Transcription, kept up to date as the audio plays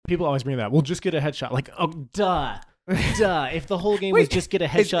People always bring that. We'll just get a headshot. Like, oh, duh. If the whole game was just get a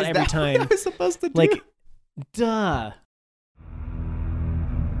headshot every time. What I was supposed to do? Like, duh.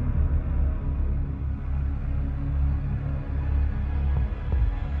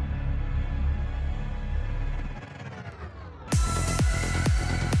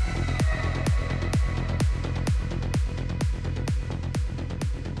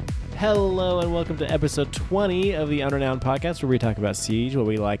 Hello and welcome to episode 20 of the Unrenowned Podcast, where we talk about Siege, what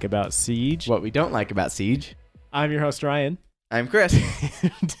we like about Siege. What we don't like about Siege. I'm your host, Ryan. I'm Chris.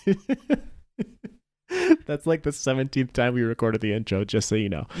 That's like the 17th time we recorded the intro, just so you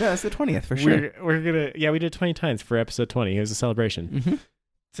know. No, it's the 20th for sure. We're gonna, we did 20 times for episode 20. It was a celebration. Mm-hmm.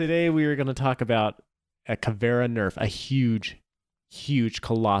 Today we are going to talk about a Caveira nerf, a huge,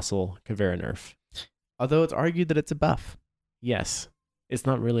 colossal Caveira nerf. Although it's argued that it's a buff. Yes. It's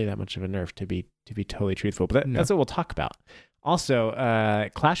not really that much of a nerf, to be totally truthful, but that's what we'll talk about. Also,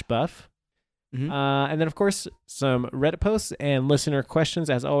 Clash buff, and then of course some Reddit posts and listener questions,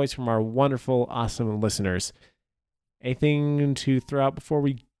 as always, from our wonderful, awesome listeners. Anything to throw out before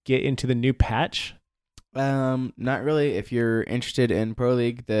we get into the new patch? Not really. If you're interested in Pro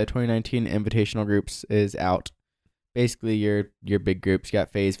League, the 2019 Invitational groups is out. Basically, your big groups. You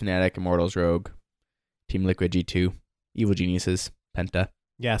got FaZe, Fnatic, Immortals, Rogue, Team Liquid, G2, Evil Geniuses, Penta.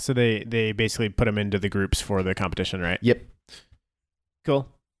 Yeah, so they basically put them into the groups for the competition, right? Yep. Cool.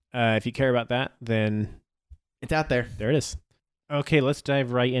 If you care about that, then it's out there. There it is. Okay, let's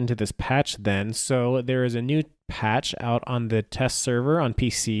dive right into this patch then. So there is a new patch out on the test server on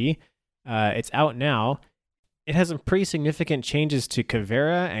PC. It's out now. It has some pretty significant changes to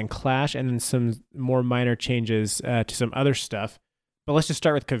Caveira and Clash, and then some more minor changes to some other stuff. But let's just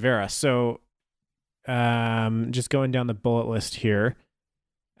start with Caveira. So just going down the bullet list here.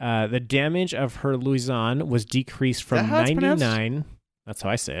 The damage of her Luizan was decreased from 99. That's how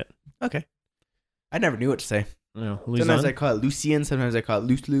I say it. Okay. I never knew what to say. No, sometimes I call it Lucian, sometimes I call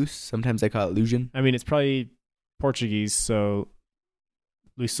it Loose, sometimes I call it Lucian. I mean, it's probably Portuguese, so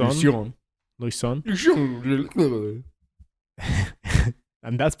Lucian.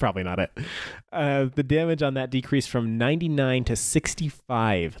 And that's probably not it. The damage on that decreased from 99 to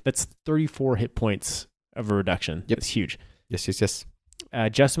 65. That's 34 hit points of a reduction. Yep. It's huge. Yes.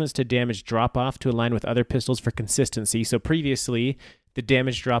 Adjustments to damage drop-off to align with other pistols for consistency. So previously, the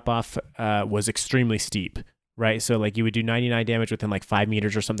damage drop-off was extremely steep, right? So like you would do 99 damage within like 5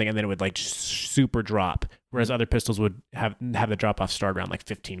 meters or something, and then it would like super drop, whereas other pistols would have the drop-off start around like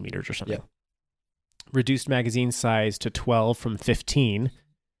 15 meters or something. Yep. Reduced magazine size to 12 from 15,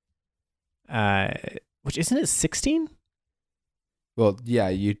 which isn't it 16? Well, yeah,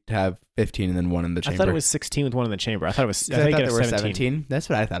 you'd have 15 and then one in the chamber. I thought it was 16 with one in the chamber. I thought it was. I thought there were 17. That's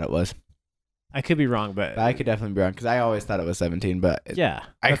what I thought it was. I could be wrong, but I could definitely be wrong because I always thought it was 17. But yeah,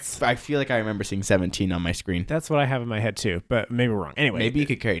 I feel like I remember seeing 17 on my screen. That's what I have in my head too, but maybe we're wrong. Anyway, maybe you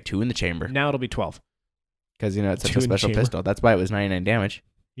could carry 2 in the chamber. Now it'll be 12 because it's such a special pistol. That's why it was 99 damage.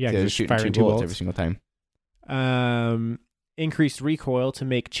 Yeah, because shooting 2 bullets every single time. Increased recoil to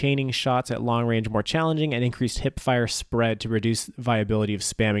make chaining shots at long range more challenging, and increased hip fire spread to reduce viability of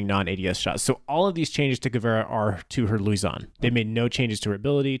spamming non-ADS shots. So all of these changes to Caveira are to her Luizan. They made no changes to her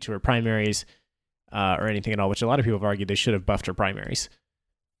ability, to her primaries, or anything at all, which a lot of people have argued they should have buffed her primaries.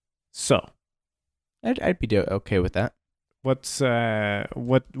 So I'd be okay with that. What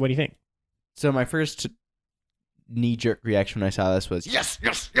do you think? So my first knee-jerk reaction when I saw this was yes.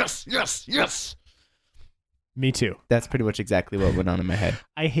 Me too. That's pretty much exactly what went on in my head.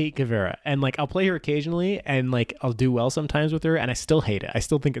 I hate Caveira, and like I'll play her occasionally, and like I'll do well sometimes with her, and I still hate it. I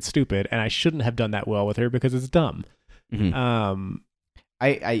still think it's stupid, and I shouldn't have done that well with her because it's dumb. Mm-hmm.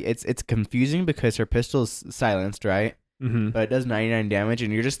 It's confusing because her pistol's silenced, right? Mm-hmm. But it does 99 damage,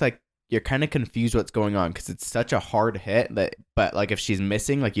 and you're just like you're kind of confused what's going on because it's such a hard hit but like if she's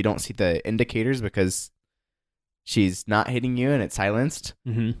missing, like you don't see the indicators because she's not hitting you and it's silenced.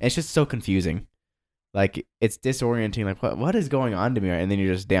 Mm-hmm. It's just so confusing. Like it's disorienting. Like what is going on to me? And then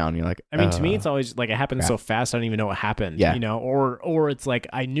you're just down. You're like, I mean, to me, it's always like it happens so fast. I don't even know what happened. Yeah. You know, or it's like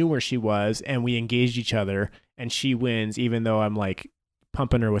I knew where she was and we engaged each other and she wins, even though I'm like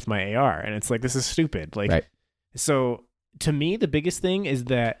pumping her with my AR. And it's like, this is stupid. Like, right. So to me, the biggest thing is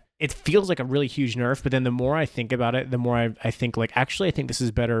that it feels like a really huge nerf. But then the more I think about it, the more I think like, actually, I think this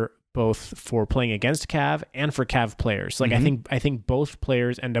is better both for playing against Cav and for Cav players. Like, I think both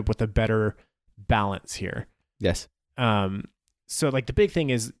players end up with a better balance here. Yes. So like the big thing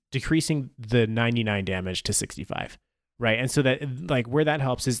is decreasing the 99 damage to 65, right? And so that like where that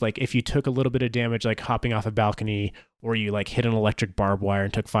helps is like if you took a little bit of damage like hopping off a balcony, or you like hit an electric barbed wire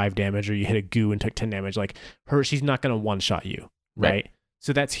and took 5 damage, or you hit a goo and took 10 damage, like she's not going to one shot you, right?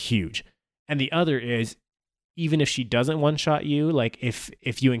 So that's huge. And the other is, even if she doesn't one-shot you, like if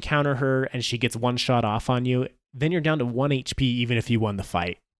you encounter her and she gets one shot off on you, then you're down to 1 HP even if you won the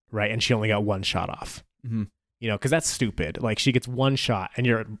fight, right? And she only got one shot off. Mm-hmm. You know, because that's stupid. Like, she gets one shot and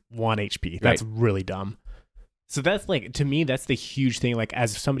you're at 1 HP. That's really dumb. So that's like, to me, that's the huge thing. Like,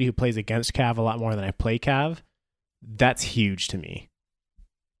 as somebody who plays against Cav a lot more than I play Cav, that's huge to me.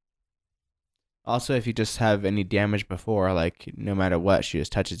 Also, if you just have any damage before, like, no matter what, she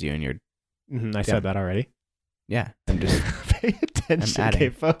just touches you and you're... I said that already. Yeah, I'm just... Pay attention. Okay,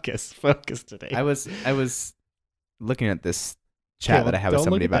 focus today. I was looking at this chat that I have with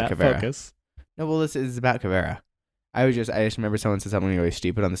somebody about Caveira. Focus. No, well, this is about Caveira. I just remember someone said something really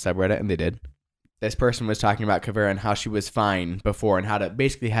stupid on the subreddit, and they did. This person was talking about Caveira and how she was fine before, and how to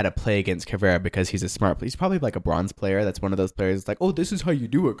play against Caveira because he's a smart player. He's probably like a bronze player. That's one of those players that's like, oh, this is how you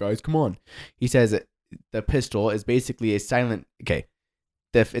do it, guys. Come on. He says the pistol is basically a silent... Okay.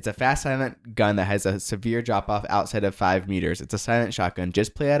 It's a fast, silent gun that has a severe drop-off outside of 5 meters. It's a silent shotgun.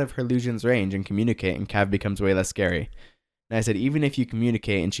 Just play out of her illusion's range and communicate, and Cav becomes way less scary. And I said, even if you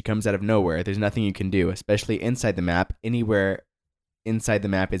communicate and she comes out of nowhere, there's nothing you can do, especially inside the map. Anywhere inside the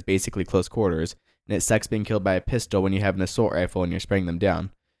map is basically close quarters, and it sucks being killed by a pistol when you have an assault rifle and you're spraying them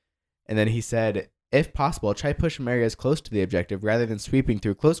down. And then he said, if possible, try push from areas close to the objective rather than sweeping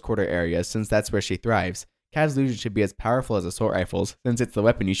through close quarter areas, since that's where she thrives. Cav's illusion should be as powerful as assault rifles, since it's the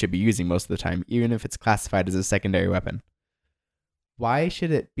weapon you should be using most of the time, even if it's classified as a secondary weapon. Why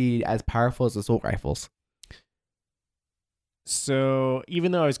should it be as powerful as assault rifles? So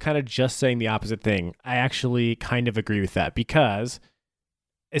even though I was kind of just saying the opposite thing, I actually kind of agree with that, because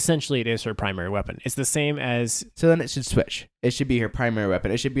essentially it is her primary weapon. It's the same as... So then it should switch. It should be her primary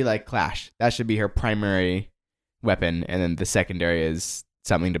weapon. It should be like Clash. That should be her primary weapon, and then the secondary is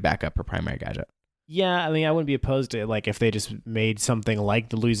something to back up her primary gadget. Yeah, I mean, I wouldn't be opposed to it, like, if they just made something like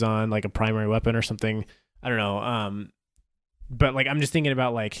the Luzon, like a primary weapon or something. I don't know. But, like, I'm just thinking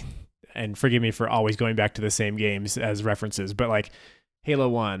about, like, and forgive me for always going back to the same games as references, but, like, Halo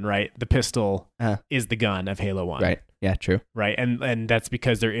 1, right? The pistol is the gun of Halo 1. Right. Yeah, true. Right. And that's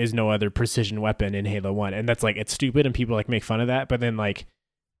because there is no other precision weapon in Halo 1. And that's, like, it's stupid and people, like, make fun of that. But then, like,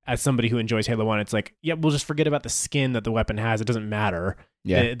 as somebody who enjoys Halo 1, it's like, yeah, we'll just forget about the skin that the weapon has. It doesn't matter.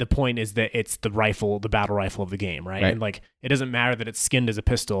 Yeah. The point is that it's the rifle, the battle rifle of the game, right? And like, it doesn't matter that it's skinned as a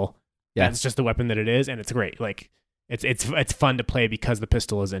pistol. Yeah. It's just the weapon that it is, and it's great. Like, it's fun to play because the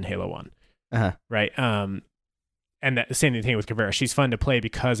pistol is in Halo 1. Right? And that the same thing with Caveira. She's fun to play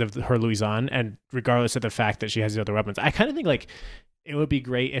because of her Luzon, and regardless of the fact that she has the other weapons. I kind of think, like, it would be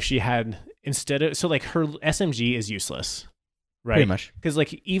great if she had, instead of, so like, her SMG is useless. Right? Pretty much. Because,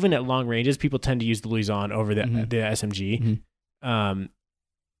 like, even at long ranges, people tend to use the Luzon over the SMG. Mm-hmm.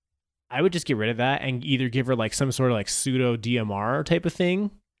 I would just get rid of that and either give her, like, some sort of, like, pseudo DMR type of thing,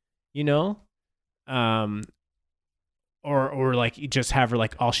 you know? Or like, just have her,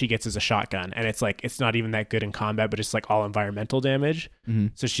 like, all she gets is a shotgun, and it's like, it's not even that good in combat, but it's like all environmental damage.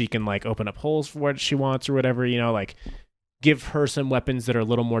 So she can, like, open up holes for what she wants or whatever, you know, like, give her some weapons that are a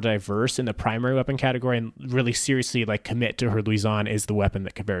little more diverse in the primary weapon category, and really seriously, like, commit to her Luzon is the weapon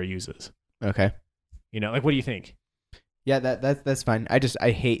that Caveira uses. Okay. You know, like, what do you think? Yeah, that's fine. I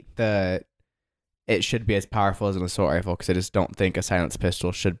hate it should be as powerful as an assault rifle, because I just don't think a silenced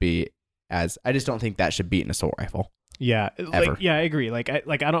pistol should be I just don't think that should beat an assault rifle. Yeah, ever. Like, yeah, I agree. I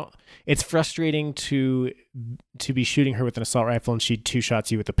don't. It's frustrating to be shooting her with an assault rifle and she two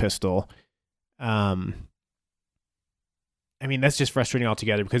shots you with a pistol. I mean, that's just frustrating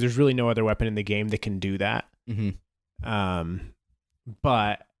altogether, because there's really no other weapon in the game that can do that.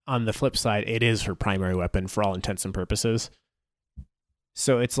 But on the flip side, it is her primary weapon for all intents and purposes.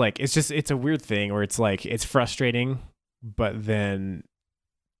 So it's like, it's a weird thing where it's like, it's frustrating, but then,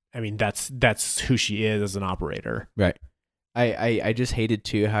 I mean, that's who she is as an operator. Right. I just hated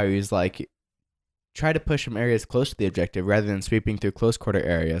too how he was like, try to push from areas close to the objective rather than sweeping through close quarter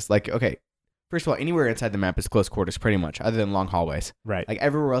areas. Like, okay, first of all, anywhere inside the map is close quarters pretty much, other than long hallways. Right. Like,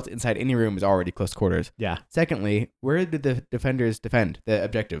 everywhere else inside any room is already close quarters. Yeah. Secondly, where did the defenders defend the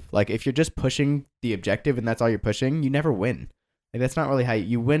objective? Like, if you're just pushing the objective and that's all you're pushing, you never win. Like, that's not really how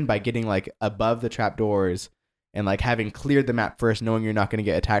you win, by getting, like, above the trapdoors and, like, having cleared the map first, knowing you're not going to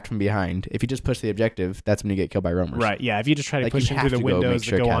get attacked from behind. If you just push the objective, that's when you get killed by roamers. Right. Yeah. If you just try to push through the windows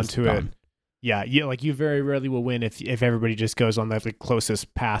that go onto it. Yeah. Like, you very rarely will win if everybody just goes on the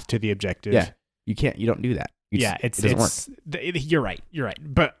closest path to the objective. Yeah. You don't do that. It doesn't work. You're right.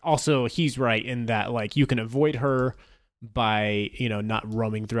 But also, he's right in that, like, you can avoid her by, you know, not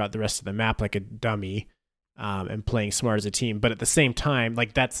roaming throughout the rest of the map like a dummy, and playing smart as a team. But at the same time,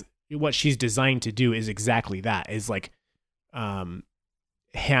 like, that's what she's designed to do, is exactly that, is like,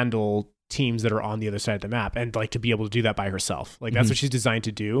 handle teams that are on the other side of the map, and like to be able to do that by herself. Like that's what she's designed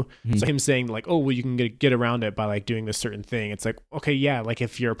to do. So him saying like, oh, well, you can get around it by like doing this certain thing. It's like, okay, yeah, like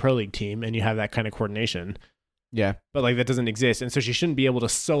if you're a pro league team and you have that kind of coordination. Yeah. But like that doesn't exist. And so she shouldn't be able to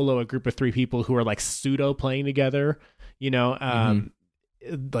solo a group of 3 people who are like pseudo playing together,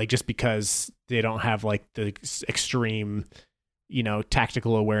 like just because they don't have like the extreme,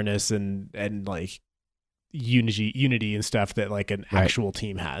 tactical awareness and like unity and stuff that like an actual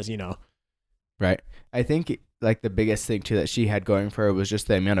team has, Right. I think like the biggest thing too that she had going for her was just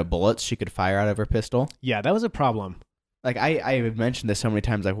the amount of bullets she could fire out of her pistol. Yeah, that was a problem. Like I have mentioned this so many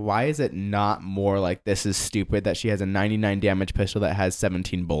times, like why is it not more like this is stupid that she has a 99 damage pistol that has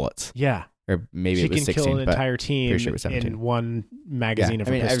 17 bullets? Yeah. Or maybe she it was 16, can kill an entire team sure in one magazine of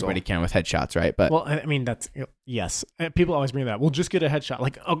a pistol. Everybody can with headshots, right? But well, I mean that's yes. People always bring that. We'll just get a headshot.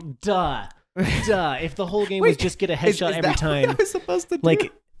 Like, oh, duh. If the whole game was just get a headshot every time, what I was supposed to do?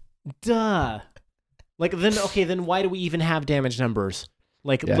 like, duh. Like then why do we even have damage numbers?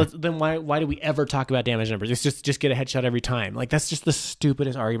 Like then why do we ever talk about damage numbers? It's just get a headshot every time. Like that's just the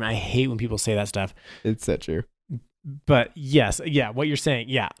stupidest argument. I hate when people say that stuff. It's so true. But yes, yeah, what you're saying,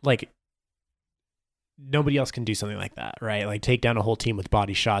 yeah, like nobody else can do something like that, right? Like take down a whole team with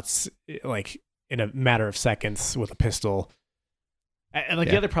body shots like in a matter of seconds with a pistol. And like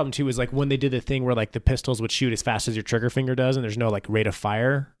the other problem too is like when they did the thing where like the pistols would shoot as fast as your trigger finger does and there's no like rate of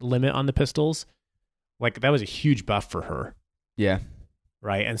fire limit on the pistols. Like that was a huge buff for her. Yeah.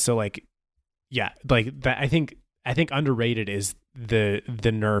 Right. And so like, yeah, like that, I think underrated is the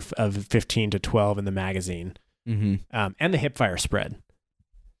nerf of 15 to 12 in the magazine, and the hip fire spread,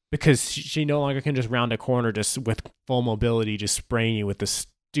 because she no longer can just round a corner just with full mobility, just spraying you with the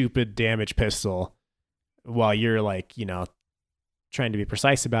stupid damage pistol while you're like, trying to be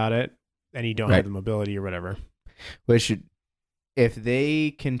precise about it and you don't have the mobility or whatever. Which, if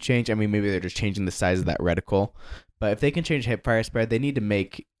they can change, I mean, maybe they're just changing the size of that reticle, but if they can change hip fire spread, they need to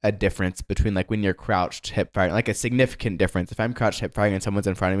make a difference between like when you're crouched hip firing, like a significant difference. If I'm crouched hip firing and someone's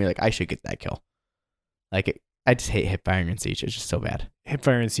in front of me, like I should get that kill. Like I just hate hip firing in Siege. It's just so bad. Hip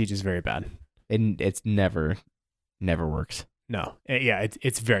fire in Siege is very bad. And it's never works. No. Yeah,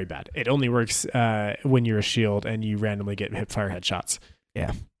 it's very bad. It only works when you're a shield and you randomly get hip fire headshots.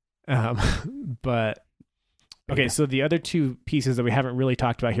 Yeah. But okay, so the other 2 pieces that we haven't really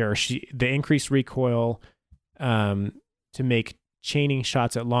talked about here are the increased recoil to make chaining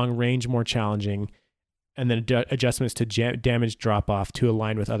shots at long range more challenging, and then adjustments to damage drop off to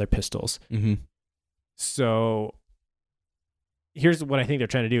align with other pistols. So here's what I think they're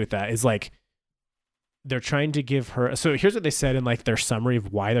trying to do with that is like they're trying to give her. So here's what they said in like their summary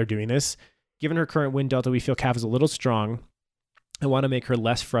of why they're doing this. Given her current win delta, we feel Cav is a little strong and want to make her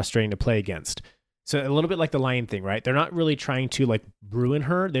less frustrating to play against. So a little bit like the Lion thing, right? They're not really trying to like ruin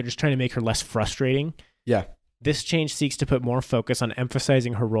her. They're just trying to make her less frustrating. Yeah. This change seeks to put more focus on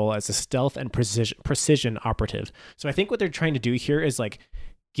emphasizing her role as a stealth and precision operative. So I think what they're trying to do here is like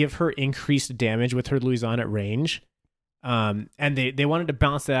give her increased damage with her Louison at range. And they wanted to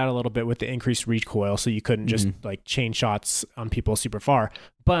balance that out a little bit with the increased recoil, so you couldn't just like chain shots on people super far.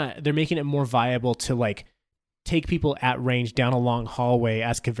 But they're making it more viable to like take people at range down a long hallway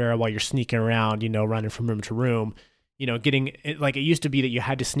as Caveira while you're sneaking around, running from room to room. Getting like it used to be that you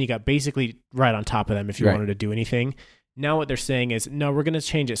had to sneak up basically right on top of them if you wanted to do anything. Now what they're saying is, no, we're going to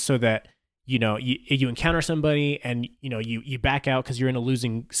change it so that, you encounter somebody and, you back out because you're in a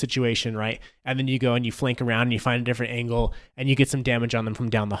losing situation, right? And then you go and you flank around and you find a different angle and you get some damage on them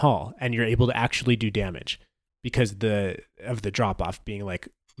from down the hall and you're able to actually do damage because of the drop off being like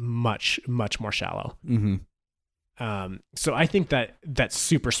much, much more shallow. So I think that's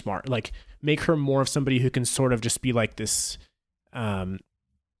super smart. Like make her more of somebody who can sort of just be like this.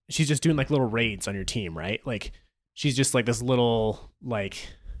 She's just doing like little raids on your team, right? Like she's just like this little, like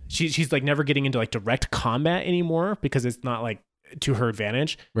she's like never getting into like direct combat anymore because it's not like to her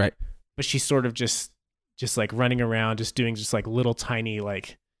advantage. Right. But she's sort of just like running around, just doing just like little tiny,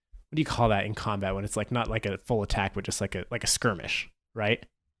 like, what do you call that in combat when it's like not like a full attack, but just like a skirmish, right?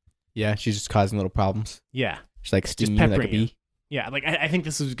 Yeah. She's just causing little problems. Yeah. She's like stinging you like a bee. Yeah, like I think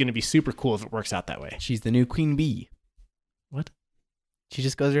this is going to be super cool if it works out that way. She's the new queen bee. What? She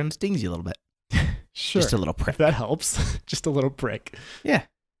just goes around and stings you a little bit. Sure. Just a little prick. If that helps. Just a little prick. Yeah.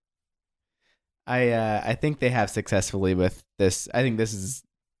 I think they have successfully with this. I think this is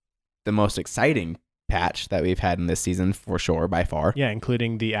the most exciting patch that we've had in this season for sure, by far. Yeah,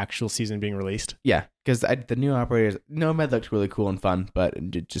 including the actual season being released. Yeah, because the new operators, Nomad looked really cool and fun, but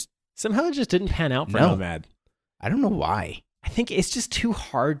it just... Somehow it just didn't pan out for Nomad. I don't know why. I think it's just too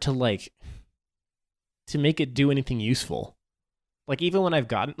hard to make it do anything useful. Like even when I've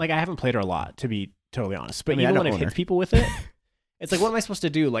gotten, like I haven't played her a lot, to be totally honest, but I mean, I even don't when I've own hit her. people with it, it's like, what am I supposed to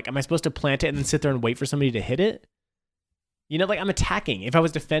do? Like, am I supposed to plant it and then sit there and wait for somebody to hit it? You know, like I'm attacking. If I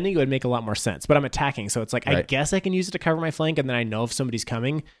was defending, it would make a lot more sense. But I'm attacking, so it's like I Right. guess I can use it to cover my flank, and then I know if somebody's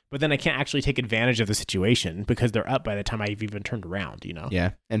coming. But then I can't actually take advantage of the situation because they're up by the time I've even turned around. You know?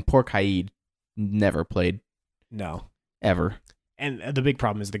 Yeah. And poor Kaid never played No. ever. And the big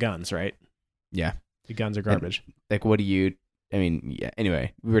problem is the guns, right? Yeah. The guns are garbage. Like, what do you? I mean, yeah.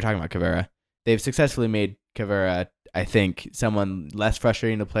 Anyway, we were talking about Caveira. They've successfully made Caveira, I think, someone less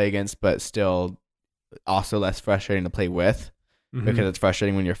frustrating to play against, but still also less frustrating to play with Mhm. because it's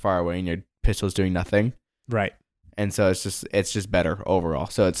frustrating when you're far away and your pistol's doing nothing. Right. And so it's just better overall.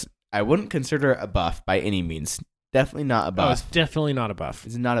 So I wouldn't consider it a buff by any means. Definitely not a Oh, it's buff. definitely not a buff.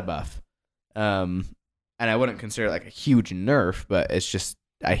 It's not a buff. And I wouldn't consider it like a huge nerf, but it's just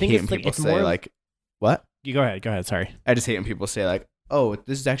I think hate it's when like- people it's say more- like, what? You go ahead. Go ahead. Sorry. I just hate when people say like, oh,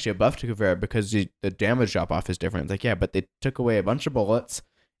 this is actually a buff to Caveira because the damage drop off is different. It's like, yeah, but they took away a bunch of bullets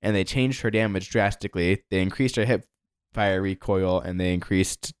and they changed her damage drastically. They increased her hip fire recoil and they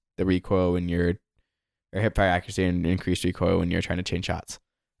increased the recoil when you're or hip fire accuracy and increased recoil when you're trying to chain shots.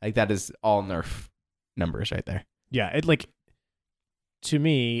 Like that is all nerf numbers right there. Yeah. It like, to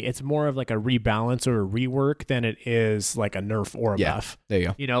me, it's more of like a rebalance or a rework than it is like a nerf or a Yeah. buff. There you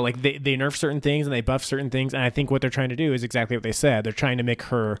go. You know, like they nerf certain things and they buff certain things. And I think what they're trying to do is exactly what they said. They're trying to make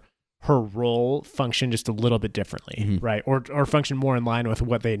her role function just a little bit differently, Mhm. right? Or function more in line with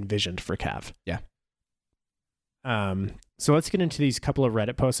what they envisioned for Cav. Yeah. So let's get into these couple of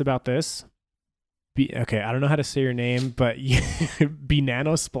Reddit posts about this. Okay, I don't know how to say your name, but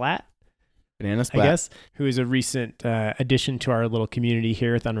Banano Splat, Banana Splat. I guess, who is a recent addition to our little community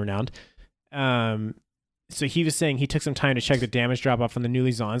here at Unrenowned. So he was saying he took some time to check the damage drop off on the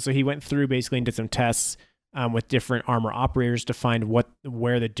newly Zon. So he went through basically and did some tests with different armor operators to find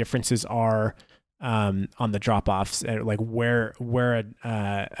where the differences are on the drop offs, like where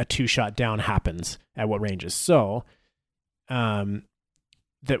a 2-shot down happens at what ranges. So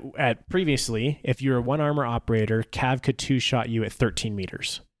that at previously, if you're a 1 armor operator, Cav could 2-shot you at 13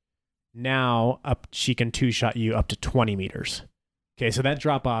 meters. Now she can 2-shot you up to 20 meters. Okay, so that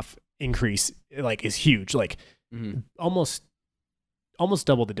drop off increase like is huge, like Mhm. almost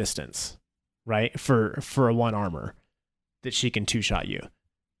double the distance, right? For a 1 armor that she can 2-shot you.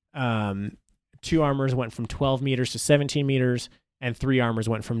 2 armors went from 12 meters to 17 meters, and 3 armors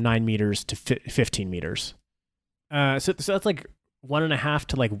went from 9 meters to 15 meters. So that's like 1.5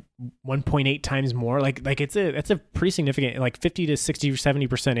 to like 1.8 times more. Like it's a pretty significant, like 50 to 60 or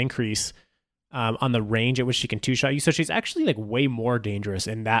 70% increase on the range at which she can 2-shot you. So she's actually like way more dangerous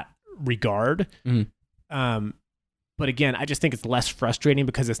in that regard. Mhm. But again, I just think it's less frustrating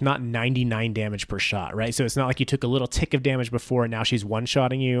because it's not 99 damage per shot, right? So it's not like you took a little tick of damage before and now she's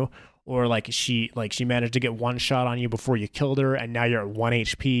one-shotting you, or like she managed to get 1 shot on you before you killed her and now you're at 1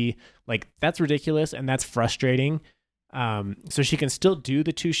 HP. Like that's ridiculous and that's frustrating. So she can still do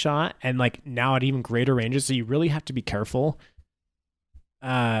the 2-shot and like now at even greater ranges. So you really have to be careful.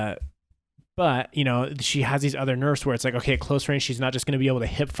 But you know, she has these other nerfs where it's like, okay, at close range, she's not just going to be able to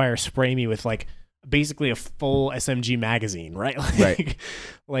hip fire spray me with like basically a full SMG magazine, right? Like, Right.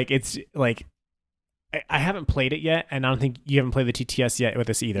 Like it's like, I haven't played it yet, and I don't think you haven't played the TTS yet with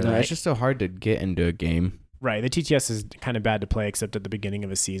this either, No, right? it's just so hard to get into a game. Right. The TTS is kind of bad to play except at the beginning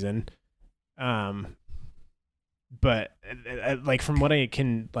of a season. But like from what I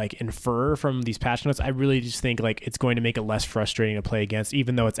can like infer from these patch notes, I really just think like it's going to make it less frustrating to play against,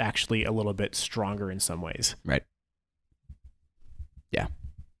 even though it's actually a little bit stronger in some ways. Right. Yeah.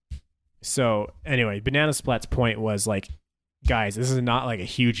 So anyway, Banana Splat's point was like, guys, this is not like a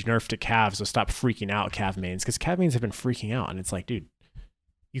huge nerf to Cav, so stop freaking out, Cav mains, because Cav mains have been freaking out, and it's like, dude,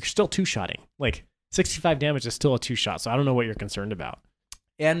 you're still 2-shotting. Like 65 damage is still a 2-shot, so I don't know what you're concerned about.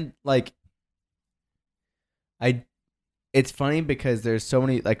 And like it's funny because there's so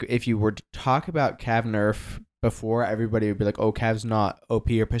many, like if you were to talk about Cav nerf before, everybody would be like, oh, Cav's not OP,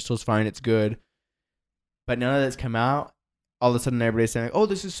 or pistol's fine, it's good. But now that it's come out, all of a sudden everybody's saying, oh,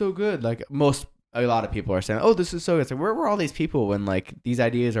 this is so good. Like a lot of people are saying, oh, this is so good. It's like, where were all these people when like these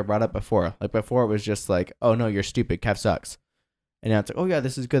ideas are brought up before? Like before it was just like, oh no, you're stupid, Cav sucks. And now it's like, oh yeah,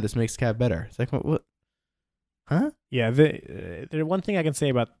 this is good, this makes Cav better. It's like, what? Huh? Yeah, the one thing I can say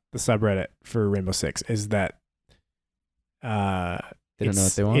about the subreddit for Rainbow Six is that They don't know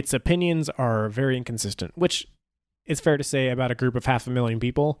what they want. its opinions are very inconsistent, which is fair to say about a group of 500,000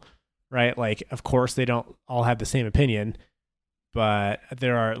 people, right? Like, of course, they don't all have the same opinion, but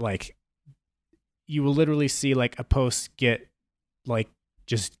there are like, you will literally see like a post get like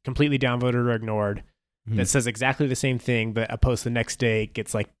just completely downvoted or ignored, that says exactly the same thing, but a post the next day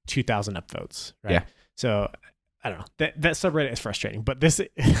gets like 2,000 upvotes, right? Yeah. So I don't know. That subreddit is frustrating, but this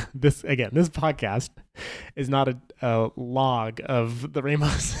podcast is not a log of the Rainbow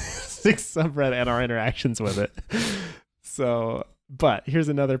Six subreddit and our interactions with it. So, but here's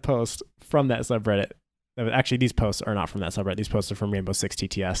another post from that subreddit. Actually, these posts are not from that subreddit. These posts are from Rainbow Six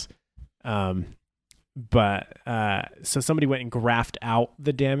TTS. So somebody went and graphed out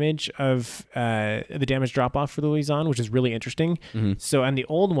the damage of the damage drop off for the Liaison, which is really interesting. So on the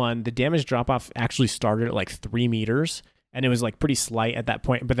old one, the damage drop off actually started at like 3 meters, and it was like pretty slight at that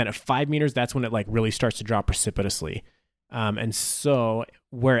point. But then at 5 meters, that's when it like really starts to drop precipitously. And so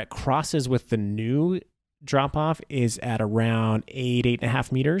where it crosses with the new drop off is at around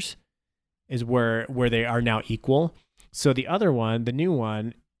 8.5 meters, is where they are now equal. So the other one, the new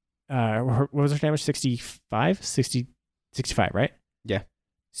one, what was her damage? 65, right? Yeah.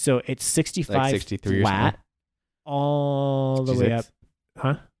 So it's 65 like 63 flat all the way up.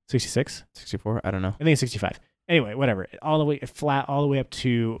 Huh? 66? 64? I don't know. I think it's 65. Anyway, whatever. All the way flat, all the way up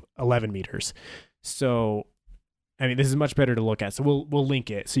to 11 meters. So, I mean, this is much better to look at. So we'll link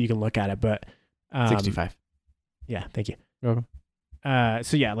it so you can look at it. But 65. Yeah, thank you. You're welcome.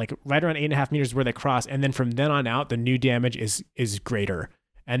 So yeah, like right around 8.5 meters where they cross, and then from then on out, the new damage is greater.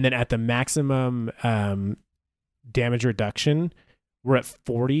 And then at the maximum damage reduction, we're at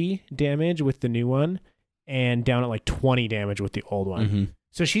 40 damage with the new one, and down at like 20 damage with the old one.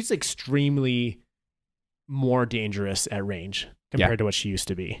 So she's extremely more dangerous at range compared to what she used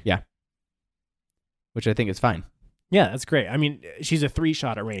to be. Yeah. Which I think is fine. Yeah, that's great. I mean, she's a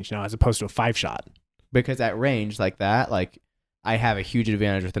 3-shot at range now as opposed to a 5-shot. Because at range like that, like I have a huge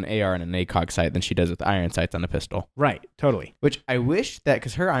advantage with an AR and an ACOG sight than she does with iron sights on a pistol. Right, totally. Which I wish that,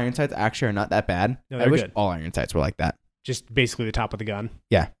 because her iron sights actually are not that bad. No, I wish good. all iron sights were like that. Just basically the top of the gun.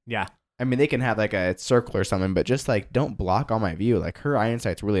 Yeah. Yeah. I mean, they can have like a circle or something, but just like don't block all my view. Like her iron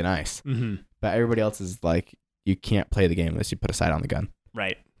sight's really nice. But everybody else is like, you can't play the game unless you put a sight on the gun.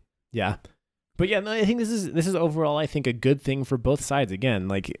 Right. Yeah. But yeah, no, I think this is overall, I think, a good thing for both sides. Again,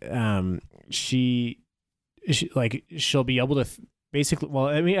 like she'll be able to basically, well,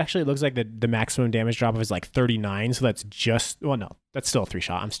 I mean, actually it looks like the maximum damage drop off is like 39. So that's that's still a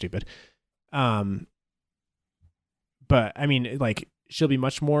 3-shot. I'm stupid. But I mean, like she'll be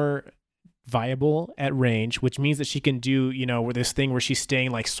much more viable at range, which means that she can do, where this thing where she's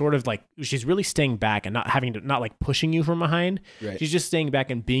staying like sort of like she's really staying back and not like pushing you from behind. Right. She's just staying back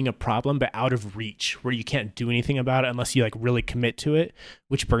and being a problem, but out of reach where you can't do anything about it unless you like really commit to it,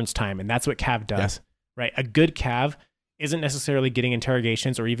 which burns time. And that's what Cav does, right? A good Cav isn't necessarily getting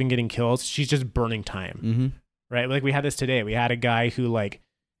interrogations or even getting kills. She's just burning time, right? Like we had this today. We had a guy who like,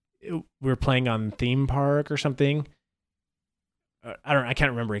 we were playing on Theme Park or something. I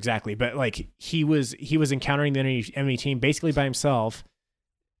can't remember exactly, but like he was encountering the enemy team basically by himself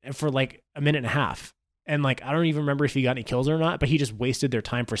for like a minute and a half. And like, I don't even remember if he got any kills or not, but he just wasted their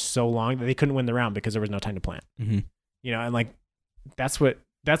time for so long that they couldn't win the round because there was no time to plant, and like, that's what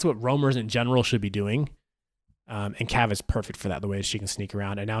roamers in general should be doing. And Cav is perfect for that, the way she can sneak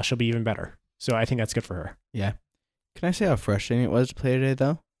around, and now she'll be even better. So I think that's good for her. Yeah. Can I say how frustrating it was to play today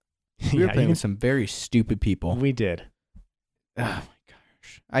though? We were playing with some very stupid people. We did. Oh my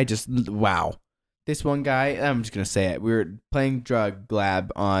gosh. Wow. This one guy, I'm just going to say it. We were playing Drug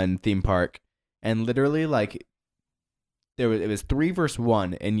Lab on Theme Park, and literally like it was 3 versus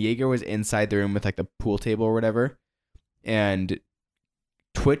 1, and Jaeger was inside the room with like the pool table or whatever, and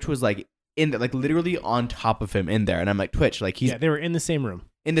Twitch was like in like literally on top of him in there, and I'm like, Twitch, like they were in the same room.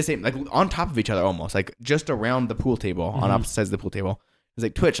 In the same, like on top of each other almost, like just around the pool table, on opposite sides of the pool table. It's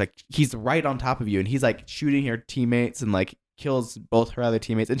like, Twitch, like he's right on top of you, and he's like shooting her teammates and like kills both her other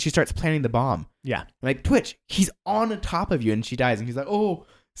teammates, and she starts planting the bomb. Yeah. I'm like, Twitch, he's on the top of you, and she dies, and he's like, oh,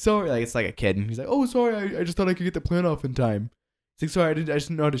 sorry. Like, it's like a kid, and he's like, oh, sorry, I just thought I could get the plant off in time. It's like, sorry, I just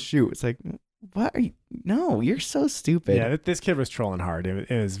didn't know how to shoot. It's like, what are you? No, you're so stupid. Yeah, this kid was trolling hard. It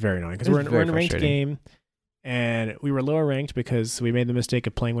was very annoying because we're in a ranked game, and we were lower ranked because we made the mistake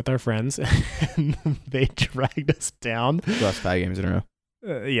of playing with our friends, and they dragged us down. We lost 5 games in a row.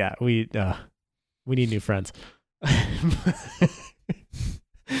 Yeah, we need new friends.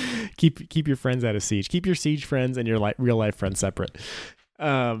 keep your friends out of Siege. Keep your Siege friends and your real life friends separate.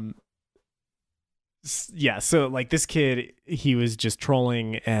 Yeah, so like this kid, he was just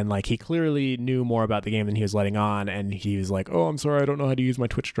trolling, and like he clearly knew more about the game than he was letting on, and he was like, oh, I'm sorry, I don't know how to use my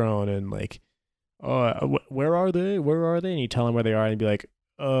Twitch drone, and like, where are they, and you tell him where they are, and he'd be like,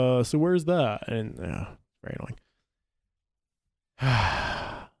 so where's that? And very annoying.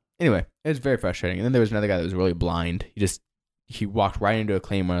 Anyway, it was very frustrating. And then there was another guy that was really blind. He he walked right into a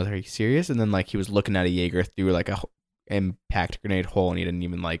Claymore. I was like, are you serious? And then like he was looking at a Jaeger through like a impact grenade hole, and he didn't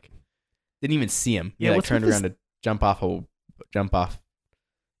even see him. He like turned around to jump off.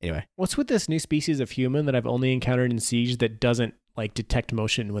 Anyway, what's with this new species of human that I've only encountered in Siege that doesn't like detect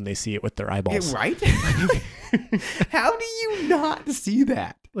motion when they see it with their eyeballs? Yeah, right? How do you not see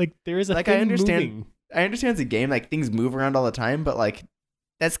that? Like there is a like thing I understand. moving. I understand it's a game. Like things move around all the time, but like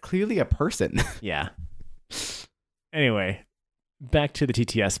that's clearly a person. Yeah. Anyway, back to the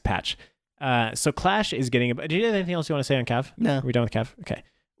TTS patch. So Clash is getting. Do you have anything else you want to say on Cav? No. Are we done with Cav? Okay.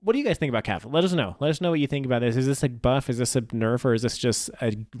 What do you guys think about Cav? Let us know. Let us know what you think about this. Is this a buff? Is this a nerf? Or is this just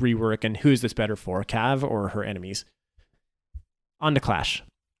a rework? And who's this better for, Cav or her enemies? On to Clash.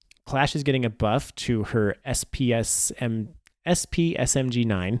 Clash is getting a buff to her SPSMG9.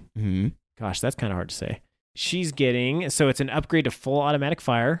 Mm-hmm. Gosh, that's kind of hard to say. She's getting, so it's an upgrade to full automatic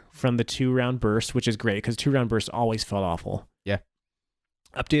fire from the 2-round burst, which is great because 2-round bursts always felt awful. Yeah.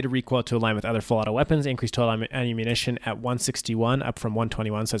 Updated recoil to align with other full auto weapons. Increased total ammunition at 161, up from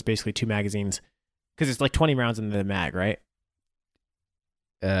 121. So it's basically 2 magazines. Because it's like 20 rounds in the mag, right?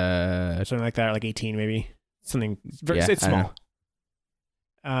 Something like that, or like 18 maybe. Something, it's small.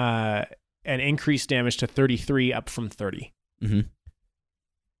 And increased damage to 33, up from 30. Mm-hmm.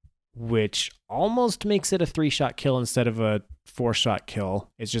 Which almost makes it a 3-shot kill instead of a 4-shot kill.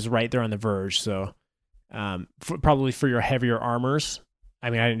 It's just right there on the verge. So probably for your heavier armors, I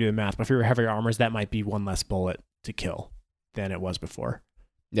mean, I didn't do the math, but for your heavier armors, that might be one less bullet to kill than it was before.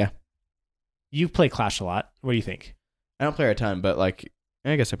 Yeah. You play Clash a lot. What do you think? I don't play her a ton, but like,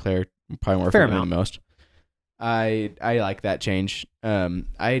 I guess I play her probably more Fair frequently amount. than most. I like that change.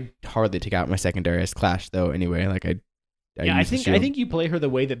 I hardly take out my secondary as Clash though. Anyway, like I think you play her the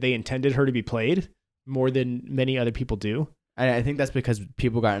way that they intended her to be played more than many other people do. I think that's because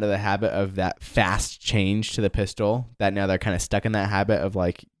people got into the habit of that fast change to the pistol, that now they're kind of stuck in that habit of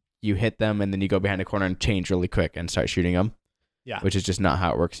like you hit them and then you go behind a corner and change really quick and start shooting them. Yeah. Which is just not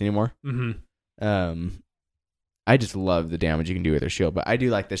how it works anymore. Mm-hmm. I just love the damage you can do with her shield, but I do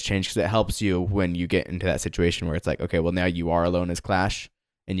like this change because it helps you when you get into that situation where it's like, okay, well now you are alone as Clash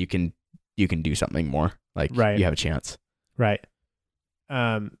and you can do something more. Like you have a chance. Right.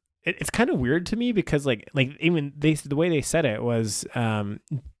 It's kind of weird to me because like even the way they said it was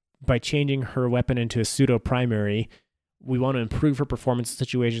by changing her weapon into a pseudo primary, we want to improve her performance in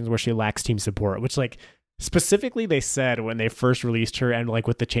situations where she lacks team support, which like specifically they said when they first released her and like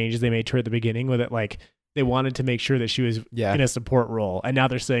with the changes they made to her at the beginning with it, like they wanted to make sure that she was in a support role. And now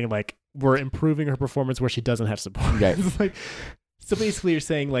they're saying like, we're improving her performance where she doesn't have support. Right. It's like, so basically you're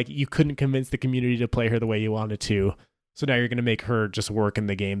saying like you couldn't convince the community to play her the way you wanted to. So now you're going to make her just work in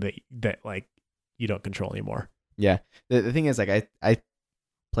the game that like you don't control anymore. Yeah. The thing is like I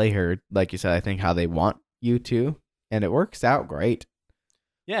play her, like you said, I think how they want you to, and it works out great.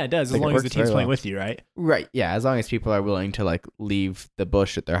 Yeah, it does. As long as the team's playing with you, right? Right. Yeah. As long as people are willing to like leave the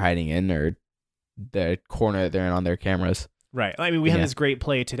bush that they're hiding in or the corner that they're in on their cameras. Right. I mean, we had this great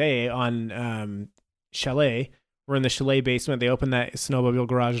play today on Chalet. We're in the Chalet basement. They open that snowmobile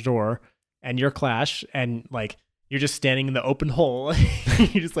garage door and you're Clash and like, you're just standing in the open hole.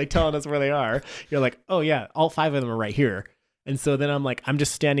 You're just like telling us where they are. You're like, oh yeah, all 5 of them are right here. And so then I'm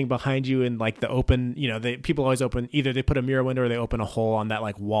just standing behind you in like the open, people always open, either they put a mirror window or they open a hole on that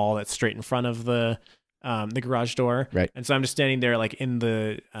like wall that's straight in front of the garage door. Right. And so I'm just standing there like in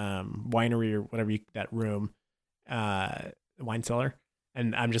the winery or whatever that room, wine cellar.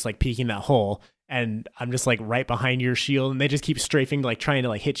 And I'm just like peeking that hole. And I'm just like right behind your shield. And they just keep strafing, like trying to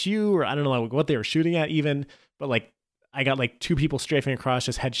like hit you, or I don't know like, what they were shooting at even. But like I got like 2 people strafing across,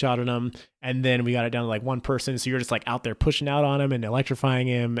 just headshotting them. And then we got it down to like 1 person. So you're just like out there pushing out on him and electrifying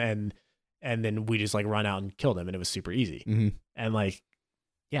him. And then we just like run out and killed him. And it was super easy. Mm-hmm. And like,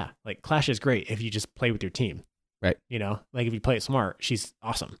 yeah, like Clash is great if you just play with your team. Right. Like if you play it smart, she's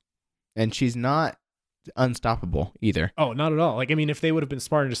awesome. And she's not unstoppable either. Oh, not at all. Like, I mean, if they would have been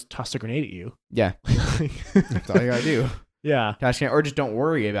smart and just tossed a grenade at you. Yeah. That's all you gotta do. Yeah. Or just don't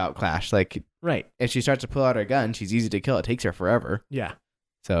worry about Clash. Like, right. If she starts to pull out her gun, she's easy to kill. It takes her forever. Yeah.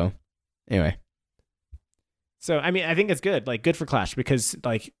 So, anyway. So, I mean, I think it's good. Like, good for Clash because,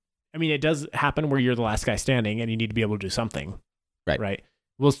 like, I mean, it does happen where you're the last guy standing and you need to be able to do something. Right. Right.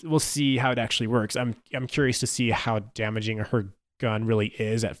 We'll see how it actually works. I'm curious to see how damaging her gun really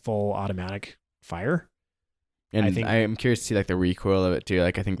is at full automatic fire. And I am curious to see like the recoil of it too.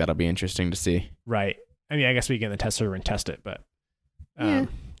 Like I think that'll be interesting to see. Right. I mean, I guess we get in the test server and test it, but but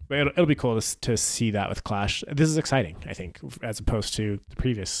it'll be cool to see that with Clash. This is exciting, I think, as opposed to the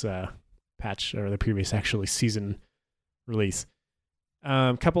previous patch or the previous actually season release.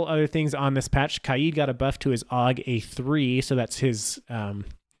 Couple other things on this patch. Kaid got a buff to his AUG A3, so that's his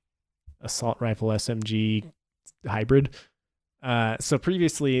assault rifle SMG hybrid. So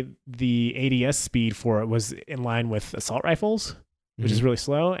previously, the ADS speed for it was in line with assault rifles, which is really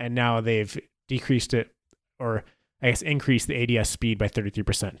slow, and now they've decreased it, or I guess increased the ADS speed by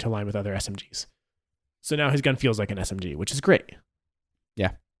 33% to align with other SMGs. So now his gun feels like an SMG, which is great.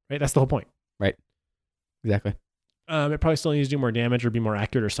 Yeah. Right? That's the whole point. Right. Exactly. It probably still needs to do more damage or be more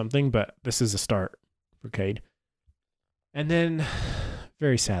accurate or something, but this is a start for Cade. And then,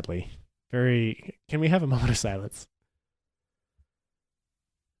 very sadly, can we have a moment of silence?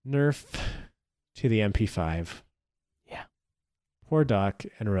 Nerf to the MP5. Yeah. Poor Doc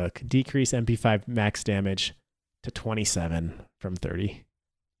and Rook. Decrease MP5 max damage to 27 from 30.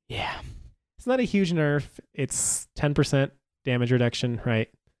 Yeah. It's not a huge nerf. It's 10% damage reduction, right?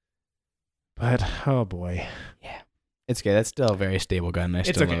 But, oh boy. Yeah. It's good. That's still a very stable gun.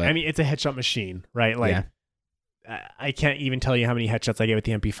 It's okay. I mean, it's a headshot machine, right? Like, I can't even tell you how many headshots I get with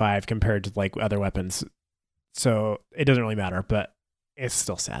the MP5 compared to like other weapons. So it doesn't really matter, but it's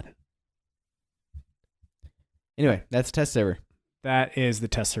still sad. Anyway, that's test server. That is the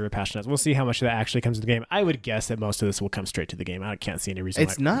test server patch notes. We'll see how much of that actually comes to the game. I would guess that most of this will come straight to the game. I can't see any reason.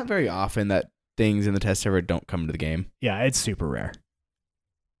 It's not very often that things in the test server don't come to the game. Yeah, it's super rare.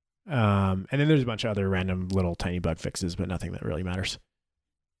 And then there's a bunch of other random little tiny bug fixes, but nothing that really matters.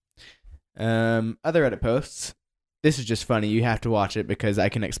 Other Reddit posts. This is just funny. You have to watch it because I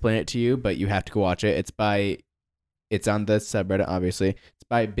can explain it to you, but you have to go watch it. It's on the subreddit, obviously. It's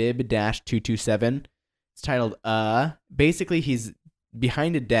by Bib-227. It's titled, basically he's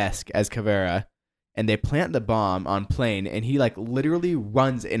behind a desk as Caveira, and they plant the bomb on plane, and he like literally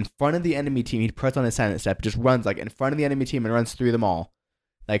runs in front of the enemy team. He puts on his silent step, just runs like in front of the enemy team and runs through them all.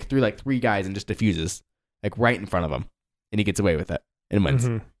 Like through like 3 guys and just diffuses like right in front of them, and he gets away with it and wins.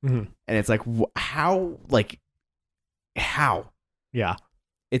 And it's like how Yeah,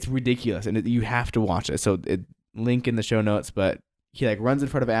 it's ridiculous, and you have to watch it. So link in the show notes, but he like runs in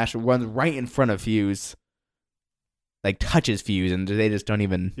front of Ash, runs right in front of Fuse, like touches Fuse, and they just don't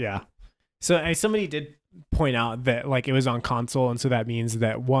even. Yeah. So somebody did point out that like it was on console, and so that means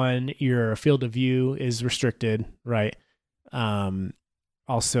that one, your field of view is restricted, right?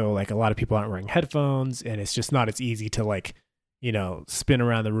 Also, like a lot of people aren't wearing headphones, and it's just not as easy to like, spin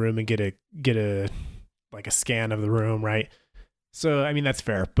around the room and get a like a scan of the room, right? So I mean that's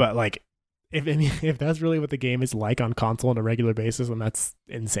fair, but like if that's really what the game is like on console on a regular basis, then that's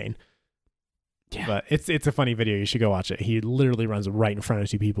insane. Yeah. But it's a funny video. You should go watch it. He literally runs right in front of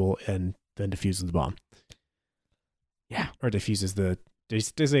 2 people and then defuses the bomb. Yeah, or disables the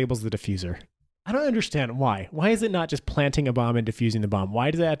diffuser. I don't understand why. Why is it not just planting a bomb and defusing the bomb?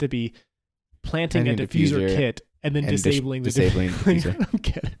 Why does it have to be planting a diffuser kit and then disabling the diffuser? I don't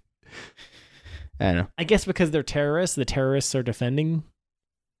get it. I don't know. I guess because they're terrorists, the terrorists are defending.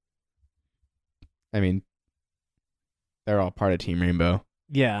 I mean, they're all part of Team Rainbow.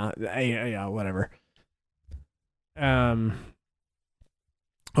 Yeah, whatever. Okay,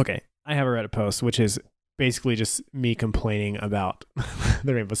 I have a Reddit post, which is basically just me complaining about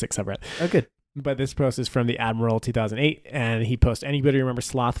the Rainbow Six subreddit. Oh, good. But this post is from the Admiral 2008, and he posts, anybody remember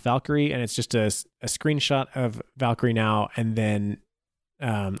Sloth Valkyrie? And it's just a screenshot of Valkyrie now, and then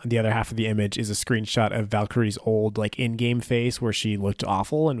the other half of the image is a screenshot of Valkyrie's old like in-game face where she looked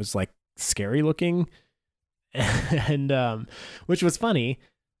awful and was like scary looking, and which was funny.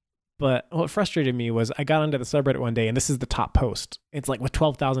 But what frustrated me was I got onto the subreddit one day, and this is the top post. It's like with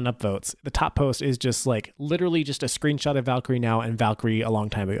 12,000 upvotes. The top post is just like literally just a screenshot of Valkyrie now and Valkyrie a long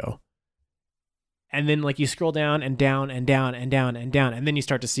time ago. And then like you scroll down and down and down and down and down, and then you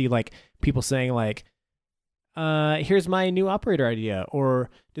start to see like people saying like, here's my new operator idea, or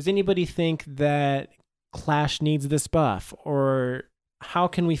does anybody think that Clash needs this buff, or how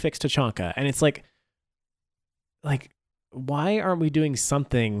can we fix Tachanka? And it's like why aren't we doing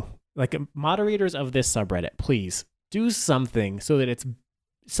something? Like, moderators of this subreddit, please do something so that it's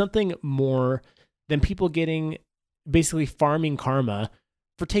something more than people getting basically farming karma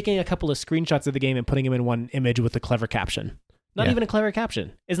for taking a couple of screenshots of the game and putting them in one image with a clever caption. Not even a clever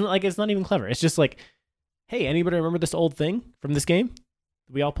caption. It's not even clever. It's just like, hey, anybody remember this old thing from this game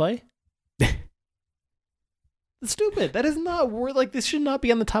that we all play? That's stupid. That is not worth, like, this should not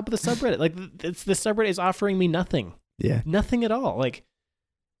be on the top of the subreddit. Like, the subreddit is offering me nothing. Yeah. Nothing at all. Like,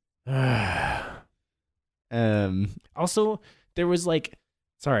 also, there was like,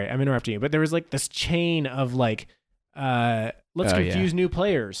 sorry, I'm interrupting you, but there was like this chain of like, let's confuse new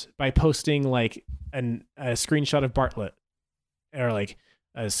players by posting like a screenshot of Bartlett, or like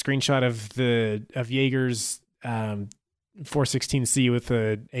a screenshot of Jaeger's 416C with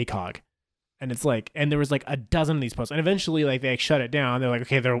a ACOG. And it's like, and there was like a dozen of these posts, and eventually like they shut it down. They're like,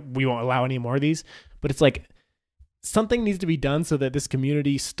 okay, we won't allow any more of these. But it's like something needs to be done so that this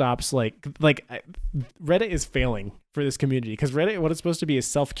community stops. Like Reddit is failing for this community, because Reddit, what it's supposed to be is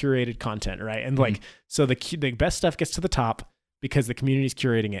self-curated content, right? And like, so the best stuff gets to the top because the community's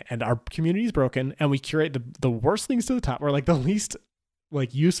curating it, and our community is broken, and we curate the worst things to the top, or like the least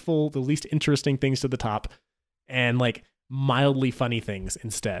like useful, the least interesting things to the top, and like mildly funny things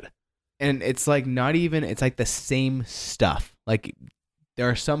instead. And it's like not even, it's like the same stuff. Like there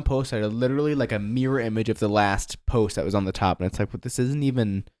are some posts that are literally like a mirror image of the last post that was on the top. And it's like, well, this isn't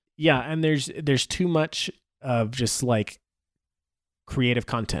even. Yeah. And there's too much of just like creative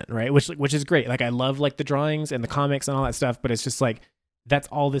content, right? Which is great. Like I love like the drawings and the comics and all that stuff, but it's just like, that's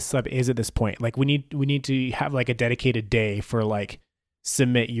all this sub is at this point. Like we need to have like a dedicated day for like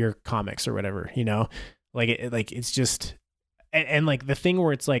submit your comics or whatever, you know, like it's just. And like the thing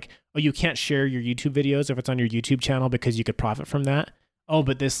where it's like, oh, you can't share your YouTube videos if it's on your YouTube channel because you could profit from that. Oh,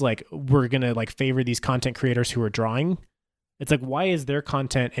 but this like, we're going to like favor these content creators who are drawing. It's like, why is their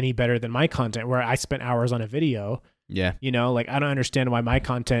content any better than my content where I spent hours on a video? Yeah. You know, like I don't understand why my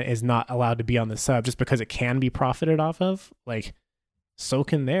content is not allowed to be on the sub just because it can be profited off of. Like, so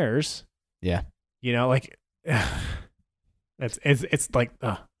can theirs. Yeah. You know, like it's like,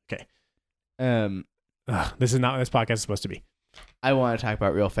 okay. This is not what this podcast is supposed to be. I want to talk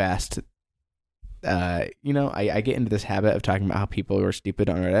about real fast. You know, I get into this habit of talking about how people are stupid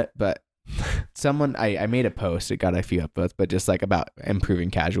on Reddit, but someone, I made a post, it got a few upvotes, but just like about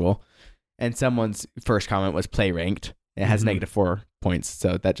improving casual. And someone's first comment was play ranked. It has -4 points,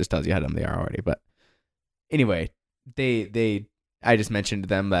 so that just tells you how dumb they are already. But anyway, I just mentioned to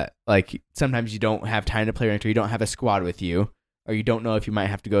them that like sometimes you don't have time to play ranked, or you don't have a squad with you, or you don't know if you might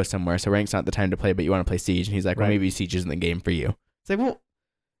have to go somewhere, so rank's not the time to play, but you want to play Siege. And he's like, well, maybe Siege isn't the game for you. It's like, well,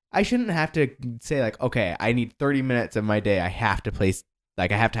 I shouldn't have to say like, okay, I need 30 minutes of my day. I have to play,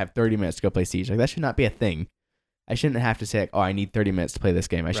 like I have to have 30 minutes to go play Siege. Like that should not be a thing. I shouldn't have to say like, oh, I need 30 minutes to play this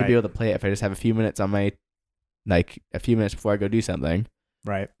game. I should be able to play it if I just have a few minutes on my, like a few minutes before I go do something.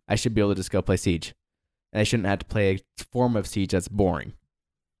 Right. I should be able to just go play Siege. And I shouldn't have to play a form of Siege that's boring.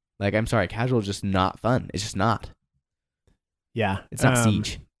 Like, I'm sorry, casual is just not fun. It's just not. Yeah. It's not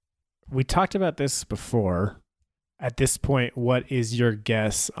Siege. We talked about this before. At this point, what is your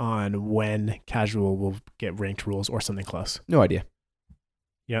guess on when casual will get ranked rules or something close? No idea.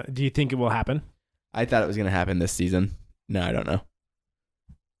 Yeah. Do you think it will happen? I thought it was going to happen this season. No, I don't know.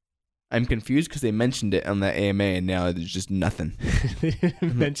 I'm confused because they mentioned it on the AMA and now there's just nothing. They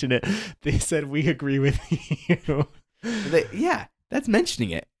didn't mention it. They said, we agree with you. Yeah, that's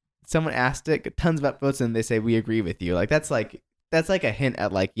mentioning it. Someone asked it, tons of upvotes, and they say, we agree with you. Like, that's like a hint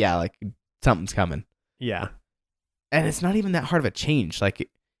at like, yeah, like something's coming. Yeah. And it's not even that hard of a change. Like,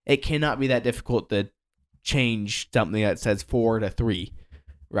 it cannot be that difficult to change something that says 4 to 3,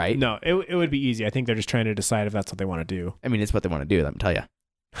 right? No, it would be easy. I think they're just trying to decide if that's what they want to do. I mean, it's what they want to do, let me tell you.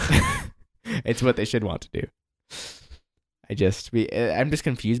 It's what they should want to do. I'm just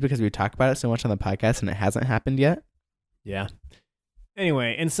confused because we talk about it so much on the podcast and it hasn't happened yet. Yeah.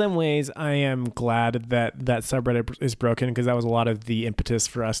 Anyway, in some ways, I am glad that subreddit is broken because that was a lot of the impetus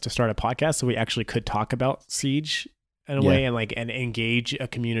for us to start a podcast, so we actually could talk about Siege in a way and engage a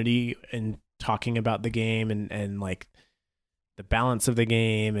community in talking about the game and like the balance of the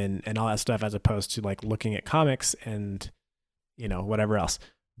game and all that stuff, as opposed to like looking at comics and, you know, whatever else.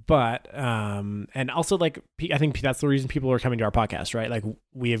 But and also like I think that's the reason people are coming to our podcast, right? Like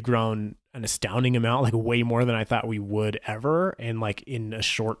we have grown an astounding amount, like way more than I thought we would ever, and like in a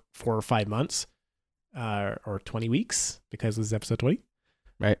short 4 or 5 months, or 20 weeks, because this is episode 20,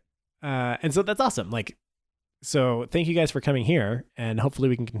 right? And so that's awesome. Like, so thank you guys for coming here, and hopefully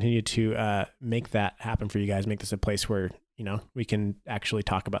we can continue to make that happen for you guys. Make this a place where, you know, we can actually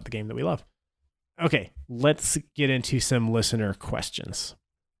talk about the game that we love. Okay, let's get into some listener questions.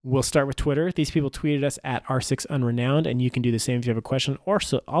 We'll start with Twitter. These people tweeted us at R6Unrenowned, and you can do the same if you have a question. Or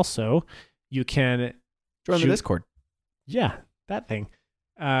also, you can join the Discord. Yeah, that thing.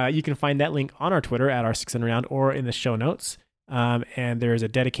 You can find that link on our Twitter at R6Unrenowned or in the show notes. And there is a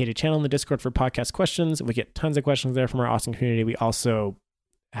dedicated channel in the Discord for podcast questions. We get tons of questions there from our awesome community. We also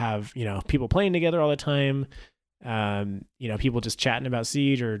have, you know, people playing together all the time. You know, people just chatting about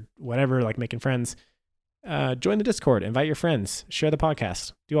Siege or whatever, like making friends. Join the Discord, invite your friends, share the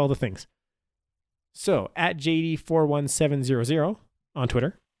podcast, do all the things. So at JD41700 on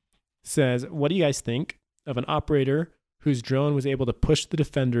Twitter says, what do you guys think of an operator whose drone was able to push the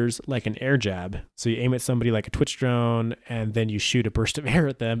defenders like an air jab? So you aim at somebody like a Twitch drone and then you shoot a burst of air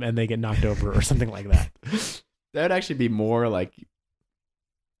at them and they get knocked over or something like that. That would actually be more like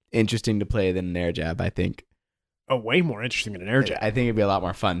interesting to play than an air jab, I think. Oh, way more interesting than an air jab. I think it'd be a lot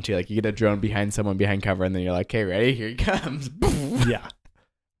more fun too. Like you get a drone behind someone behind cover, and then you're like, "Okay, ready? Here he comes!" Yeah,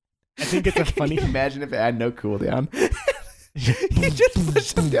 I think it's a funny. Can you imagine if it had no cooldown? You just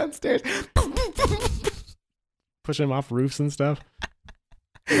push him downstairs. Push him off roofs and stuff.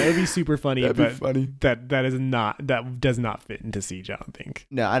 That would be super funny, That'd but be funny. that does not fit into Siege, I don't think.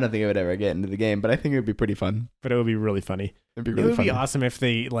 No, I don't think it would ever get into the game, but I think it would be pretty fun. But it would be really funny. It'd be It really would fun. be awesome if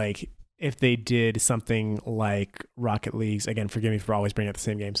they did something like Rocket League's, again, forgive me for always bringing up the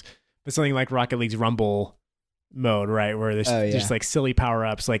same games, but something like Rocket League's Rumble mode, right? Where there's just like silly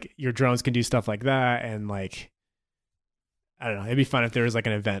power-ups, like your drones can do stuff like that, and like, I don't know, it'd be fun if there was like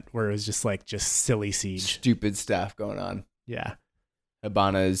an event where it was just silly Siege. Stupid stuff going on. Yeah.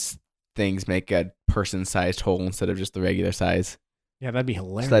 Hibana's things make a person-sized hole instead of just the regular size. Yeah, that'd be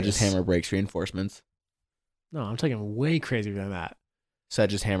hilarious. Sledge's hammer breaks reinforcements. No, I'm talking way crazier than that.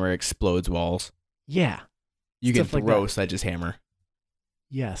 Sledge's hammer explodes walls. Yeah. You can Stuff like throw that. Sledge's hammer.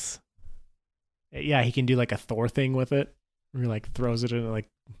 Yes. Yeah, he can do like a Thor thing with it, where he like throws it and it like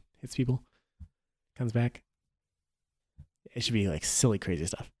hits people, comes back. It should be like silly, crazy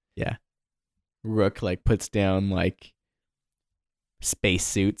stuff. Yeah. Rook like puts down like space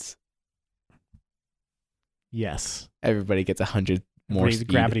suits. Yes. Everybody gets 100 more Raise speed.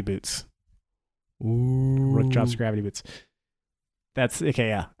 gravity boots. Ooh. Rook drops gravity boots. That's okay.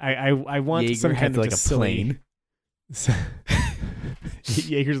 Yeah, I want Jaeger some has kind of like a just silly. plane.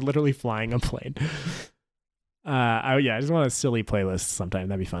 Jaeger's literally flying a plane. I just want a silly playlist sometime.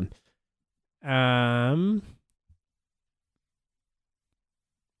 That'd be fun.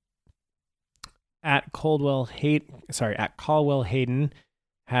 At Caldwell Hayden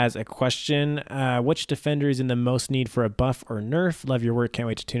has a question. Which defender is in the most need for a buff or nerf? Love your work. Can't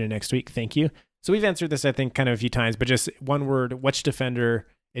wait to tune in next week. Thank you. So we've answered this, I think, kind of a few times, but just one word. Which defender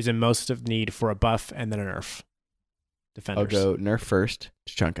is in most of need for a buff and then a nerf? Defenders. I'll go nerf first.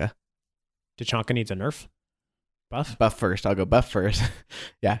 Tachanka. Tachanka needs a nerf? Buff? Buff first. I'll go buff first.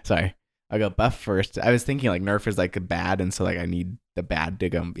 Yeah, sorry. I'll go buff first. I was thinking like nerf is like a bad, and so like I need the bad to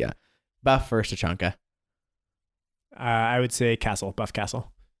go. Yeah. Buff first, Tachanka. I would say Castle. Buff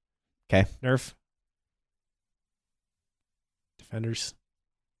Castle. Okay. Nerf. Defenders.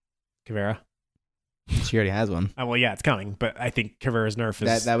 Kavera. She already has one. Well, yeah, it's coming, but I think Kavera's nerf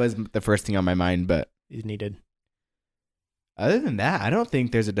is, That was the first thing on my mind, but is needed. other than that, I don't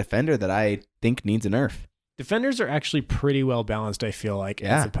think there's a defender that I think needs a nerf. Defenders are actually pretty well balanced, I feel like,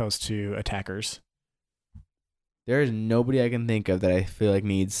 Yeah. as opposed to attackers. There is nobody I can think of that I feel like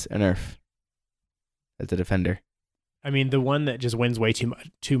needs a nerf as a defender. I mean, the one that just wins way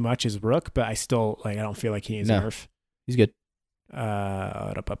too much is Rook, but I still I don't feel like he needs a No. nerf. He's good.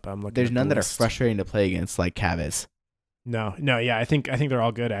 I'm looking. There's at none the that are list. frustrating to play against like Caviz. No, yeah, I think they're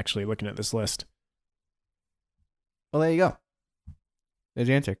all good actually. Looking at this list, Well, there you go. There's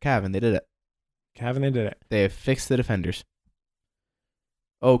your answer. Cav, they did it. Kevin, they did it. They have fixed the defenders.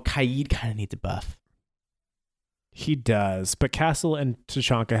 Oh, Kaid kind of needs a buff. He does, but Castle and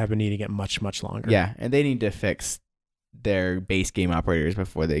Tachanka have been needing it much longer. Yeah, and they need to fix their base game operators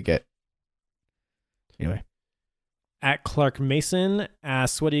before they get. Anyway. At Clark Mason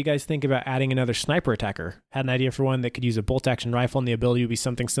asks, what do you guys think about adding another sniper attacker? Had an idea for one that could use a bolt action rifle, and the ability would be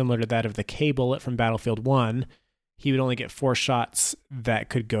something similar to that of the K-Bullet from Battlefield 1. He would only get 4 shots that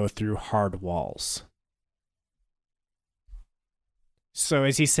could go through hard walls. So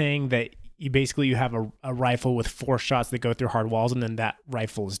is he saying that you have a rifle with 4 shots that go through hard walls, and then that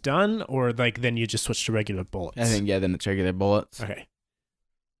rifle is done? Or like then you just switch to regular bullets? I think, yeah, then it's regular bullets. Okay.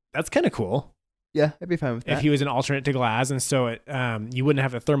 That's kind of cool. Yeah, I'd be fine with that. If he was an alternate to Glaz, and so it, you wouldn't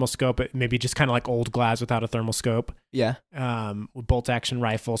have the thermal scope, it maybe just kind of like old Glaz without a thermal scope. Yeah. With bolt action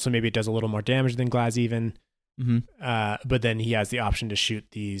rifle, so maybe it does a little more damage than Glaz even. Mm-hmm. But then he has the option to shoot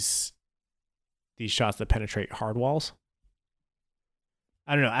these shots that penetrate hard walls.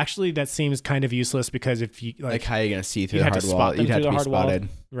 I don't know. Actually, that seems kind of useless because if you Like how are you going to see through you'd the have to hard wall? spot them You'd have through to the be hard wall. spotted.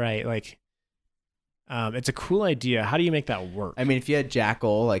 right? Like, it's a cool idea. How do you make that work? I mean, if you had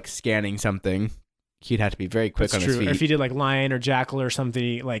Jackal like scanning something, he'd have to be very quick That's on his true. feet. Or if you did like Lion or Jackal or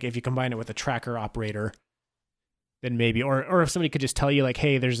something, like if you combine it with a tracker operator, then maybe, or if somebody could just tell you like,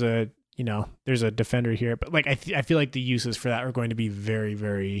 hey, there's a defender here. But like, I feel like the uses for that are going to be very,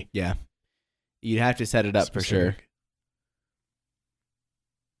 very Yeah. You'd have to set it up for sure. specific.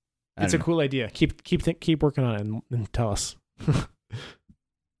 It's a cool idea. Keep working on it and tell us.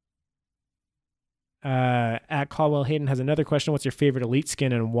 At Caldwell Hayden has another question. What's your favorite elite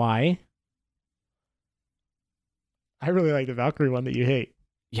skin and why? I really like the Valkyrie one that you hate.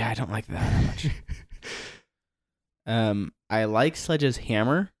 Yeah, I don't like that much. I like Sledge's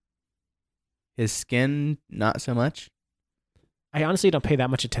hammer. His skin, not so much. I honestly don't pay that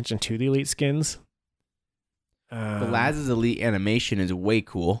much attention to the elite skins. The Laz's elite animation is way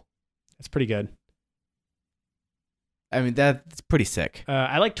cool. It's pretty good. I mean, that's pretty sick.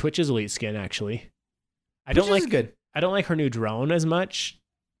 I like Twitch's elite skin actually. I Which don't is like good. I don't like her new drone as much,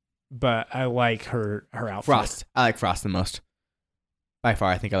 but I like her outfit. Frost. I like Frost the most. By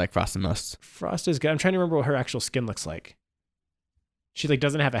far, I think I like Frost the most. Frost is good. I'm trying to remember what her actual skin looks like. She like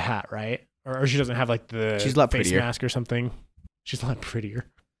doesn't have a hat, right? Or she doesn't have like the She's a lot face prettier. mask or something. She's a lot prettier.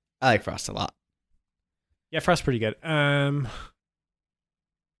 I like Frost a lot. Yeah, Frost's pretty good. Didn't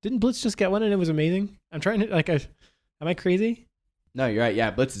Blitz just get one and it was amazing? I'm trying to am I crazy? No, you're right.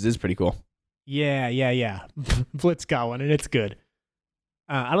 Yeah, Blitz's is pretty cool. Yeah. Blitz got one and it's good.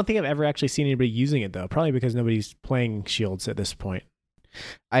 I don't think I've ever actually seen anybody using it though. Probably because nobody's playing shields at this point.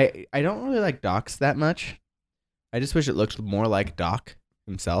 I don't really like Doc's that much. I just wish it looked more like Doc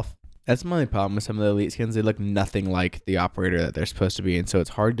himself. That's my only problem with some of the elite skins. They look nothing like the operator that they're supposed to be, and so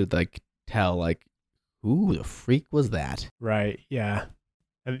it's hard to like tell like who the freak was that. Right. Yeah.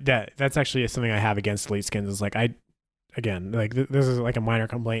 And that's actually something I have against elite skins. Is like this is like a minor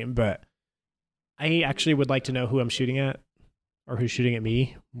complaint, but I actually would like to know who I'm shooting at or who's shooting at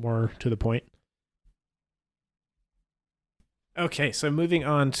me, more to the point. Okay, so moving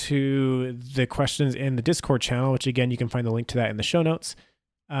on to the questions in the Discord channel, which again, you can find the link to that in the show notes.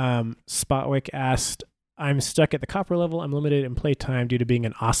 Spotwick asked, I'm stuck at the copper level. I'm limited in playtime due to being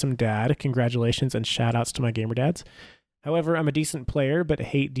an awesome dad. Congratulations and shout outs to my gamer dads. However, I'm a decent player, but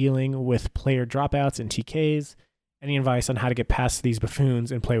hate dealing with player dropouts and TKs. Any advice on how to get past these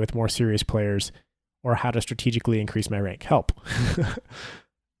buffoons and play with more serious players, or how to strategically increase my rank? Help.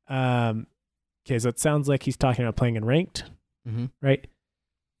 Okay, so it sounds like he's talking about playing in ranked, right?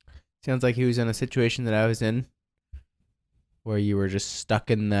 Sounds like he was in a situation that I was in, where you were just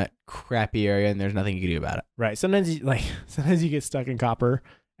stuck in that crappy area and there's nothing you can do about it. Right. Sometimes you get stuck in copper,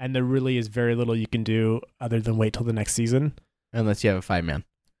 and there really is very little you can do other than wait till the next season. Unless you have a 5-man.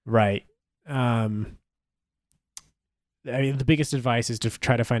 Right. I mean, the biggest advice is to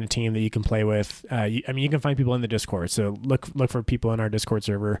try to find a team that you can play with. You can find people in the Discord. So look for people in our Discord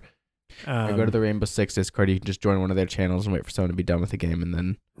server. Or go to the Rainbow Six Discord. You can just join one of their channels and wait for someone to be done with the game, and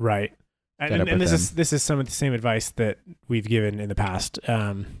then right. And this is some of the same advice that we've given in the past.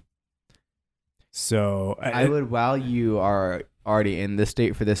 So I would, while you are already in this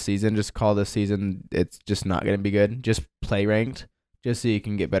state for this season, just call this season. It's just not going to be good. Just play ranked, just so you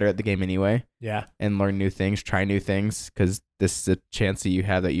can get better at the game anyway. Yeah. And learn new things, try new things, because this is a chance that you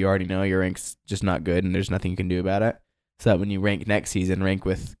have that you already know your rank's just not good, and there's nothing you can do about it. So that when you rank next season, rank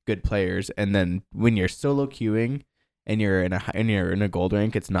with good players, and then when you're solo queuing and you're in a gold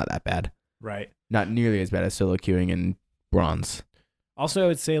rank, it's not that bad. Right. Not nearly as bad as solo queuing in bronze. Also, I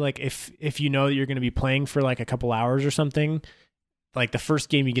would say like if you know that you're going to be playing for like a couple hours or something, like the first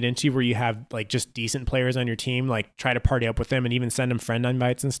game you get into where you have like just decent players on your team, like try to party up with them and even send them friend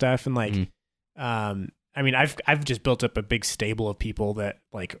invites and stuff. And like, I mean, I've just built up a big stable of people that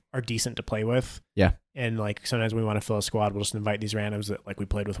like are decent to play with. Yeah. And like sometimes we want to fill a squad, we'll just invite these randoms that like we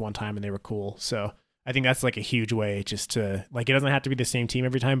played with one time and they were cool. So I think that's like a huge way just to like, it doesn't have to be the same team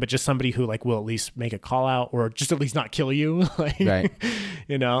every time, but just somebody who like will at least make a call out or just at least not kill you. Like, right.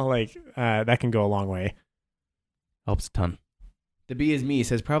 You know, like that can go a long way. Helps a ton. The B is me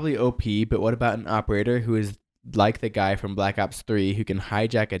says probably OP, but what about an operator who is like the guy from Black Ops 3 who can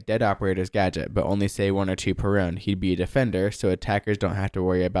hijack a dead operator's gadget but only say 1 or 2 per round? He'd be a defender, so attackers don't have to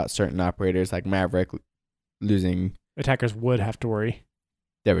worry about certain operators like Maverick losing. Attackers would have to worry.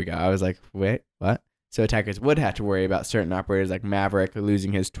 There we go. I was like, wait, what? So attackers would have to worry about certain operators like Maverick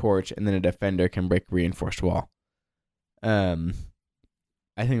losing his torch, and then a defender can break a reinforced wall. I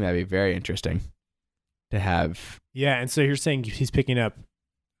think that'd be very interesting to have. Yeah, and so you're saying he's picking up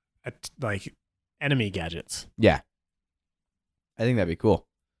like enemy gadgets. Yeah. I think that'd be cool.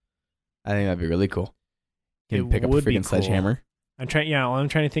 I think that'd be really cool. You can pick up a freaking sledgehammer. I'm trying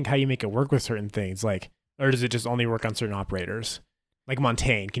to think how you make it work with certain things, like, or does it just only work on certain operators? Like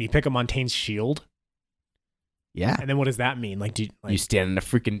Montaigne, can you pick up Montaigne's shield? Yeah. And then what does that mean? Like, you stand in a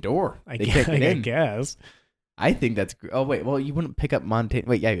freaking door. I guess. I think that's. Oh wait, well you wouldn't pick up Montaigne.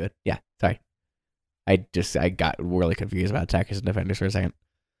 Wait, yeah, you would. Yeah, sorry. I got really confused about attackers and defenders for a second.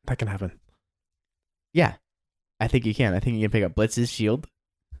 That can happen. Yeah, I think you can. I think you can pick up Blitz's shield.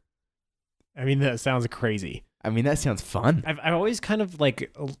 I mean, that sounds crazy. I mean, that sounds fun. I've always kind of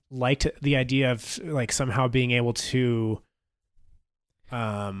like liked the idea of like somehow being able to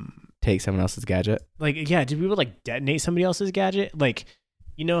take someone else's gadget. Like, yeah, do people like detonate somebody else's gadget? Like,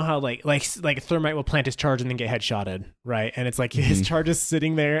 you know how like Thermite will plant his charge and then get headshotted, right? And it's like his charge is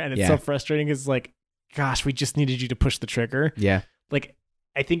sitting there, and it's so frustrating. It's like, gosh, we just needed you to push the trigger. Yeah. Like,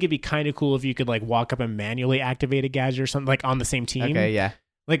 I think it'd be kind of cool if you could like walk up and manually activate a gadget or something like on the same team. Okay, yeah.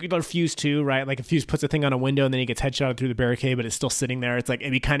 Like Fuse too, right? Like if Fuse puts a thing on a window and then he gets headshotted through the barricade, but it's still sitting there. It's like,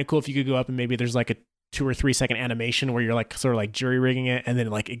 it'd be kind of cool if you could go up and maybe there's like a 2 or 3 second animation where you're like sort of like jury rigging it and then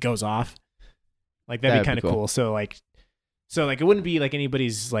like it goes off. Like that'd be kind of cool. So like it wouldn't be like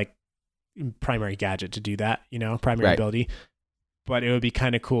anybody's like primary gadget to do that, you know, primary ability. But it would be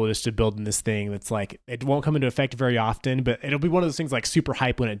kind of cool just to build in this thing that's like, it won't come into effect very often, but it'll be one of those things like super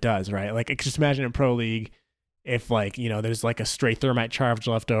hype when it does, right? Like just imagine in Pro League if like, you know, there's like a stray Thermite charge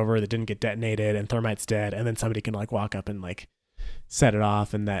left over that didn't get detonated and Thermite's dead, and then somebody can like walk up and like set it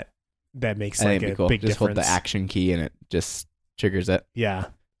off, and that makes like a big difference. Just hold the action key and it just triggers it. Yeah.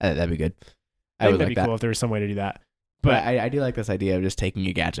 That'd be good. I think that'd be cool if there was some way to do that. But I do like this idea of just taking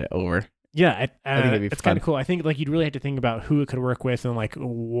a gadget over. Yeah, I think it's kind of cool. I think like you'd really have to think about who it could work with and like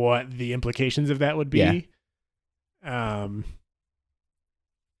what the implications of that would be. Yeah. I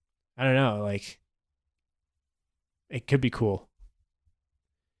don't know, like it could be cool.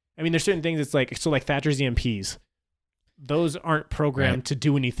 I mean, there's certain things it's like, so like Thatcher's EMPs, those aren't programmed to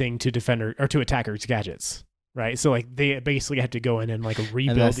do anything to defender or to attackers' gadgets, right? So like they basically have to go in and like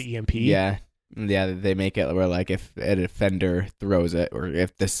rebuild the EMP. Yeah. Yeah, they make it where like if a defender throws it or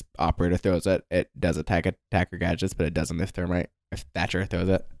if this operator throws it, it does attacker gadgets, but it doesn't if Thatcher throws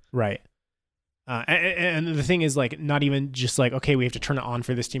it. Right. And the thing is like not even just like, okay, we have to turn it on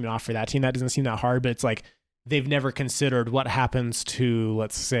for this team and off for that team. That doesn't seem that hard, but it's like they've never considered what happens to,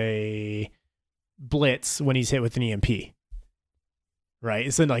 let's say, Blitz when he's hit with an EMP.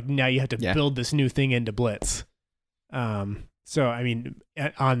 Right. So like now you have to build this new thing into Blitz. So I mean,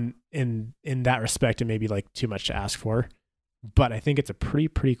 in that respect, it may be like too much to ask for, but I think it's a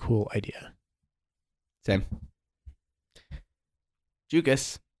pretty cool idea. Same.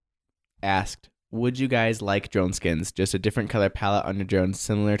 Jukas asked, "Would you guys like drone skins? Just a different color palette on your drones,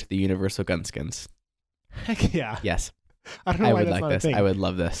 similar to the universal gun skins." Heck yeah. Yes. I don't know why would that's like not a this. thing. I would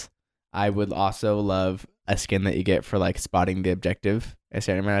love this. I would also love a skin that you get for like spotting the objective a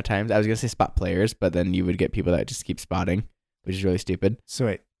certain amount of times. I was gonna say spot players, but then you would get people that just keep spotting, which is really stupid. So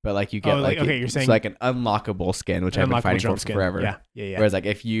wait. But like you get you're saying it's like an unlockable skin, which I've been fighting for forever. Yeah. Whereas like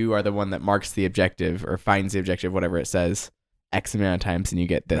if you are the one that marks the objective or finds the objective, whatever it says, X amount of times, and you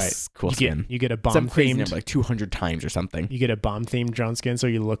get this cool skin. You get a bomb some crazy themed number, like 200 times or something. You get a bomb themed drone skin, so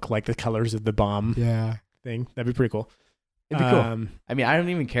you look like the colors of the bomb. Yeah. Thing. That'd be pretty cool. It'd be cool. I mean, I don't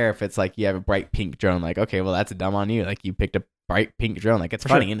even care if it's like you have a bright pink drone. Like, okay, well that's a dumb on you. Like you picked a bright pink drone. Like it's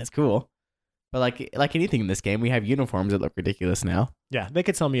funny and it's cool. But like anything in this game, we have uniforms that look ridiculous now. Yeah, they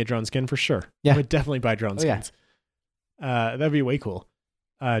could sell me a drone skin for sure. Yeah. I would definitely buy drone skins. Yeah. That'd be way cool.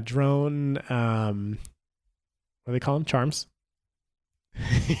 Drone, what do they call them? Charms?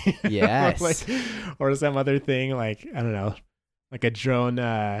 Yes. or some other thing, like, I don't know, like a drone.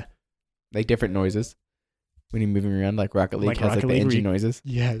 Like different noises when you're moving around, like Rocket League has like the engine noises.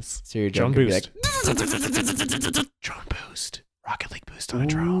 Yes. So your drone could boost. Be like, drone boost. Rocket League boost on a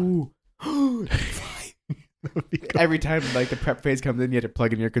drone. Every time like the prep phase comes in, you have to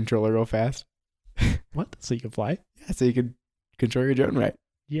plug in your controller real fast. What? So you can fly? Yeah, so you can control your drone right.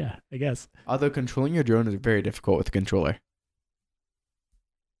 Yeah, I guess. Although controlling your drone is very difficult with a controller.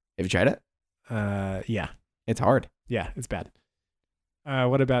 Have you tried it? Yeah. It's hard. Yeah, it's bad.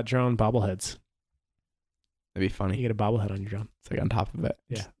 What about drone bobbleheads? That'd be funny. You get a bobblehead on your drone. It's like on top of it.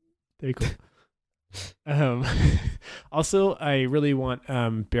 Yeah, that'd be cool. Also, I really want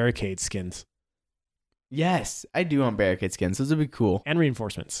barricade skins. Yes, I do want barricade skins. Those would be cool. And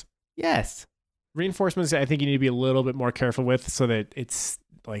reinforcements. Yes. Reinforcements, I think you need to be a little bit more careful with so that it's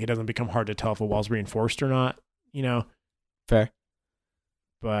like it doesn't become hard to tell if a wall's reinforced or not, you know? Fair.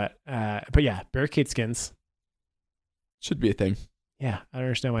 But yeah, barricade skins. Should be a thing. Yeah, I don't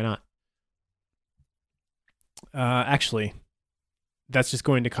understand why not. Actually, that's just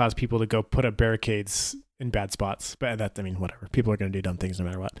going to cause people to go put up barricades in bad spots. But I mean, whatever. People are going to do dumb things no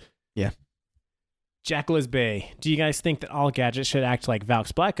matter what. Yeah. Jackaliz Bay. Do you guys think that all gadgets should act like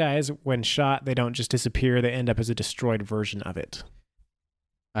Valk's Black Eyes? When shot, they don't just disappear. They end up as a destroyed version of it.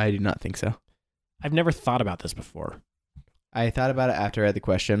 I do not think so. I've never thought about this before. I thought about it after I read the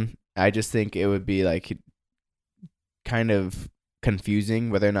question. I just think it would be like kind of confusing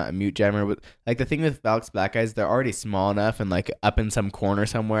whether or not a mute jammer would, like the thing with Valk's Black Eyes, they're already small enough and like up in some corner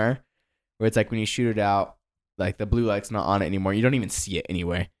somewhere where it's like when you shoot it out, like the blue light's not on it anymore. You don't even see it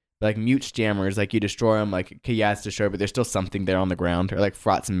anyway. But like mute jammers, like you destroy them, like okay, yeah, it's destroyed, but there's still something there on the ground. Or like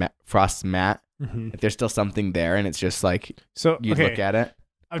Frost's mat, Mm-hmm. like there's still something there, and it's just like so you look at it.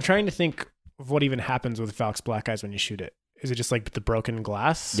 I'm trying to think of what even happens with Valk's Black Eyes when you shoot it. Is it just like the broken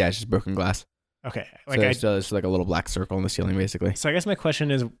glass? Yeah, it's just broken glass. Okay. Like so it's like a little black circle in the ceiling, basically. So I guess my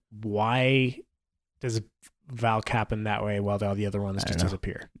question is, why does Valk happen that way while all the other ones just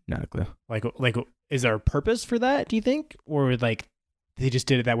disappear? Not a clue. Like, is there a purpose for that, do you think? Or like they just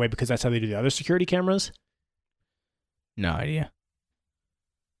did it that way because that's how they do the other security cameras? No idea.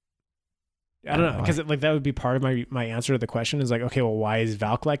 I don't know, because like that would be part of my answer to the question is like, okay, well, why is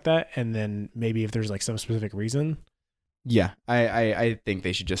Valk like that? And then maybe if there's like some specific reason. Yeah, I think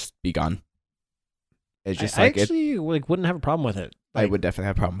they should just be gone. It's just I actually wouldn't have a problem with it. Like, I would definitely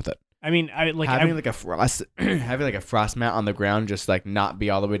have a problem with it. I mean, having like a frost mat on the ground, just like not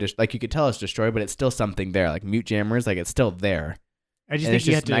be all the way like you could tell it's destroyed, but it's still something there. Like mute jammers, like it's still there. I just think it's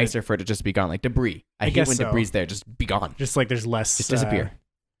just nicer for it to just be gone, like debris. I hate when debris there, just be gone. Just like there's less, just disappear.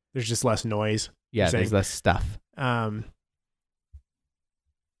 There's just less noise. Yeah, there's less stuff. Yeah,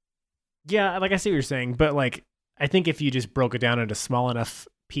 like I see what you're saying, but like I think if you just broke it down into small enough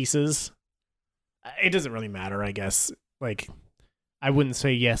pieces, it doesn't really matter, I guess. Like I wouldn't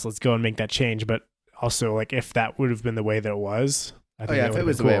say yes, let's go and make that change, but also like if that would have been the way that it was, I think if it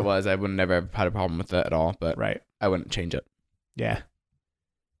was the way it was, I would never have had a problem with that at all. But right, I wouldn't change it. Yeah.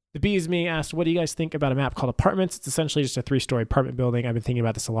 The Bees Me asked, what do you guys think about a map called Apartments? It's essentially just a 3-story apartment building. I've been thinking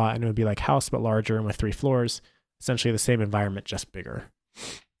about this a lot, and it would be like House, but larger and with 3 floors. Essentially the same environment, just bigger.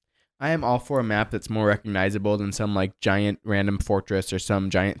 I am all for a map that's more recognizable than some like giant random fortress or some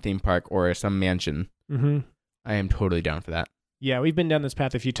giant theme park or some mansion. Mm-hmm. I am totally down for that. Yeah, we've been down this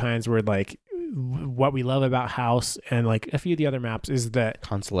path a few times where like what we love about House and like a few of the other maps is that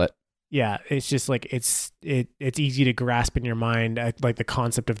Consulate. Yeah, it's just like it's easy to grasp in your mind like the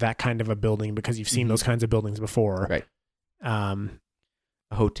concept of that kind of a building because you've seen those kinds of buildings before. Right. A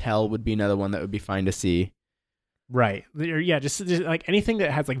hotel would be another one that would be fine to see. Right. Yeah, just like anything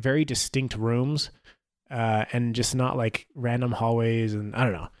that has like very distinct rooms and just not like random hallways and I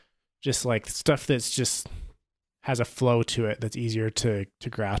don't know. Just like stuff that's just has a flow to it that's easier to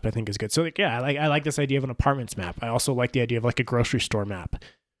grasp, I think is good. So like yeah, I like this idea of an apartments map. I also like the idea of like a grocery store map.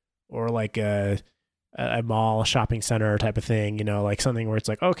 Or like a mall shopping center type of thing, you know, like something where it's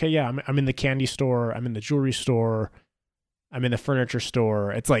like, okay, yeah, I'm in the candy store, I'm in the jewelry store, I'm in the furniture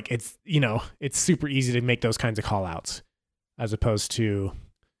store. It's like, it's, you know, it's super easy to make those kinds of call outs as opposed to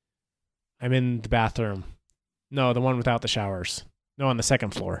I'm in the bathroom. No, the one without the showers. No, on the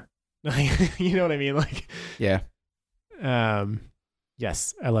second floor. You know what I mean? Like, yeah.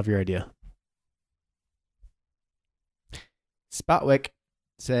 Yes, I love your idea. Spotwick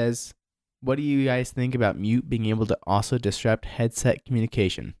says, what do you guys think about mute being able to also disrupt headset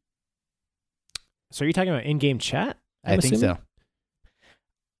communication? So are you talking about in-game chat? I think so.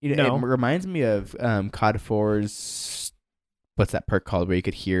 You know, it reminds me of COD 4's, what's that perk called where you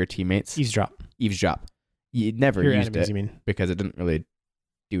could hear teammates? Eavesdrop. You never used enemies, it you mean? because it didn't really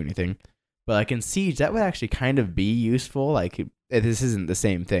do anything. But like in Siege, that would actually kind of be useful. Like this isn't the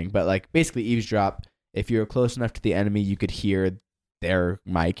same thing, but like basically eavesdrop, if you're close enough to the enemy, you could hear their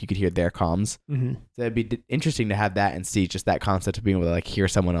mic, you could hear their comms. Mm-hmm. So it'd be interesting to have that and see just that concept of being able to like hear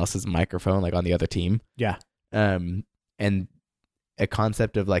someone else's microphone like on the other team. Yeah. And a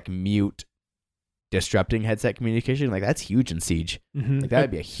concept of like mute disrupting headset communication, like that's huge in Siege. Mm-hmm. Like that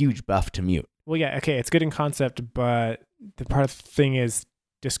would be a huge buff to mute. Well, yeah, okay, it's good in concept, but the part of the thing is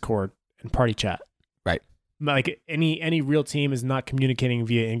Discord and party chat. Right. Like any real team is not communicating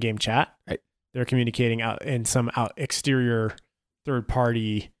via in-game chat. Right. They're communicating out in some exterior third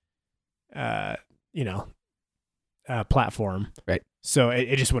party platform. Right. So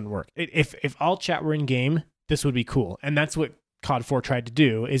it just wouldn't work. If all chat were in game, this would be cool. And that's what COD 4 tried to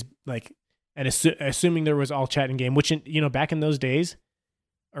do is like, and assuming there was all chat in game, which, back in those days,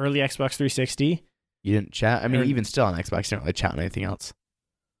 early Xbox 360. You didn't chat? I mean, even still on Xbox, you don't really chat on anything else.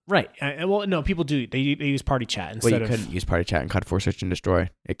 Right. Well, no, people do. They use party chat instead of... Well, you couldn't use party chat in COD 4 Search and Destroy.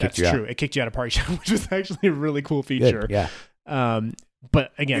 It kicked you out. That's true. It kicked you out of party chat, which was actually a really cool feature. Good. Yeah.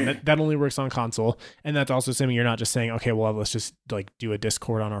 But again, that only works on console. And that's also assuming you're not just saying, okay, well, let's just like do a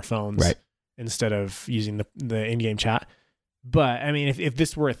Discord on our phones instead of using the in-game chat. But I mean, if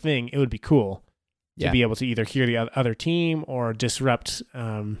this were a thing, it would be cool to be able to either hear the other team or disrupt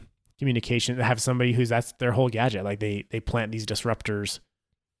communication, have somebody that's their whole gadget. Like they plant these disruptors.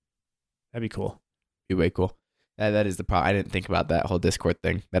 That'd be cool. Be way cool. That is the problem. I didn't think about that whole Discord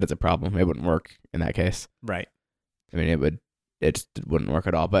thing. That is a problem. It wouldn't work in that case. Right. I mean, it just wouldn't work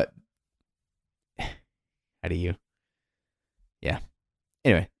at all. But how do you? Yeah.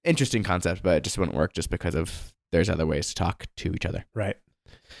 Anyway, interesting concept, but it just wouldn't work just because of there's other ways to talk to each other. Right.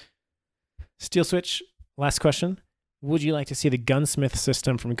 Steel Switch, last question. would you like to see the gunsmith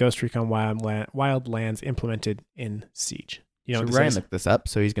system from Ghost Recon Wildlands implemented in Siege? You know So what this Ryan is? looked this up,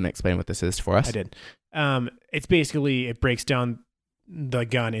 so he's going to explain what this is for us. I did. It's basically, it breaks down the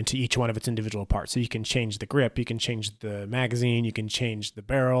gun into each one of its individual parts. So you can change the grip, you can change the magazine, you can change the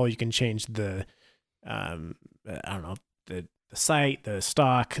barrel, you can change the, I don't know, the sight, the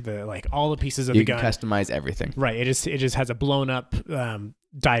stock, the like all the pieces of the gun. You can customize everything. Right. It just has a blown up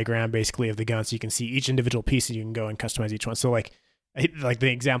diagram basically of the gun, so you can see each individual piece and you can go and customize each one. So like the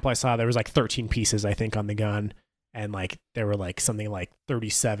example I saw, there was like 13 pieces I think on the gun, and like there were like something like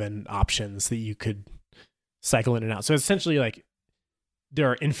 37 options that you could cycle in and out. So essentially like there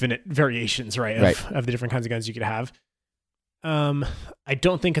are infinite variations, right, of the different kinds of guns you could have. I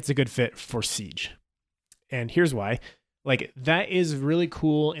don't think it's a good fit for Siege. And here's why. Like, that is really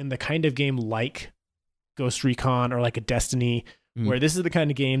cool in the kind of game like Ghost Recon or like a Destiny, where this is the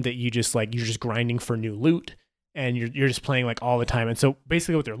kind of game that you just like, you're just grinding for new loot and you're just playing like all the time. And so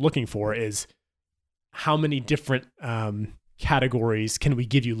basically what they're looking for is how many different categories can we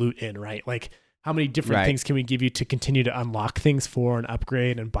give you loot in, right? Like, how many different things can we give you to continue to unlock things for and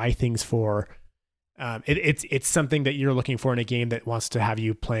upgrade and buy things for? It's something that you're looking for in a game that wants to have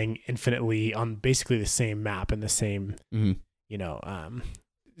you playing infinitely on basically the same map and the same,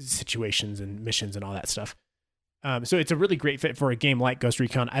 situations and missions and all that stuff. So it's a really great fit for a game like Ghost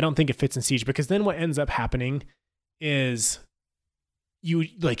Recon. I don't think it fits in Siege, because then what ends up happening is you,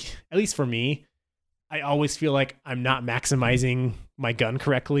 like, at least for me, I always feel like I'm not maximizing my gun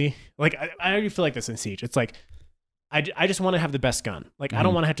correctly. Like I already feel like this in Siege. It's like, I just want to have the best gun. Like, I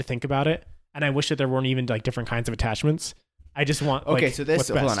don't want to have to think about it. And I wish that there weren't even like different kinds of attachments. I just want so this,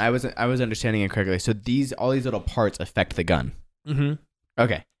 hold on, I was understanding it correctly. So all these little parts affect the gun. Mm-hmm.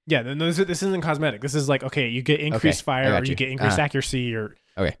 Okay. Yeah, this isn't cosmetic. This is like, okay, you get increased fire, or you get increased accuracy, or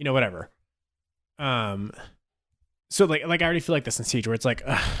whatever. So like I already feel like this in Siege, where it's like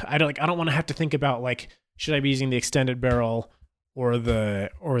I don't want to have to think about like, should I be using the extended barrel or the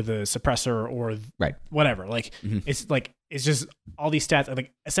suppressor or whatever. Like it's just all these stats.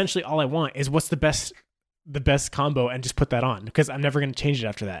 Like, essentially all I want is what's the best combo, and just put that on, because I'm never going to change it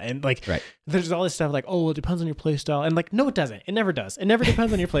after that. And like there's all this stuff like, oh, it depends on your play style, and like, no, it doesn't. It never does. It never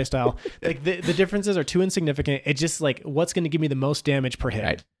depends on your play style. Like the differences are too insignificant. It's just like, what's going to give me the most damage per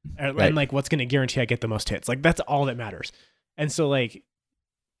hit, and like what's going to guarantee I get the most hits. Like, that's all that matters. And so like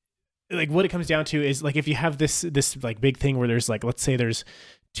what it comes down to is, like, if you have this like big thing where there's like, let's say there's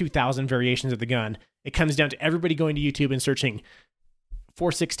 2,000 variations of the gun, it comes down to everybody going to YouTube and searching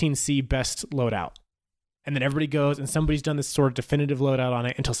 416C best loadout. And then everybody goes and somebody's done this sort of definitive loadout on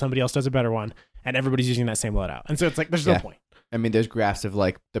it until somebody else does a better one, and everybody's using that same loadout. And so it's like, there's no point. I mean, there's graphs of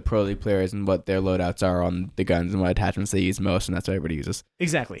like the pro league players and what their loadouts are on the guns and what attachments they use most, and that's what everybody uses.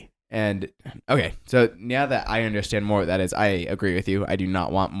 Exactly. And okay, so now that I understand more what that is, I agree with you. I do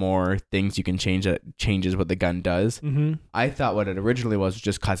not want more things you can change that changes what the gun does. Mm-hmm. I thought what it originally was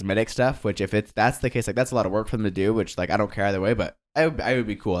just cosmetic stuff, which if that's the case, like, that's a lot of work for them to do, which like I don't care either way, but I would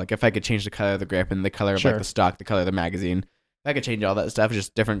be cool. Like, if I could change the color of the grip and the color of like the stock, the color of the magazine, if I could change all that stuff,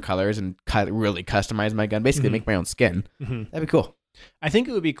 just different colors, and really customize my gun, basically make my own skin. That'd be cool. I think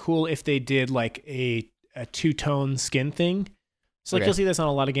it would be cool if they did like a two-tone skin thing. So like you'll see this on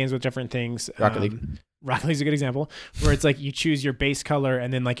a lot of games with different things. Rocket League. Rocket League's a good example, where it's like you choose your base color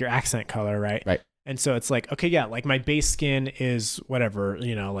and then like your accent color, right? Right. And so it's like, okay, yeah, like my base skin is whatever,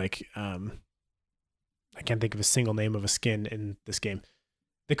 like I can't think of a single name of a skin in this game.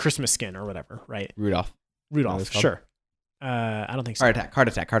 The Christmas skin or whatever, right? Rudolph, sure. I don't think so. Heart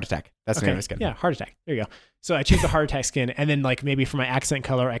attack. That's the name of the skin. Yeah, heart attack. There you go. So I choose the heart attack skin, and then like maybe for my accent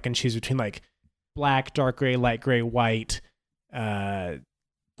color, I can choose between like black, dark gray, light gray, white,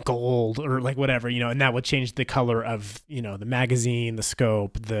 gold, or like whatever, and that would change the color of, the magazine, the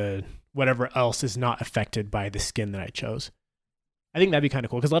scope, the whatever else is not affected by the skin that I chose. I think that'd be kind of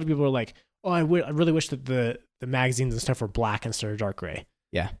cool, because a lot of people are like, oh, I really wish that the magazines and stuff were black instead of dark gray.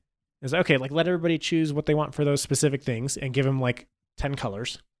 Yeah. It's like, okay, like let everybody choose what they want for those specific things and give them like 10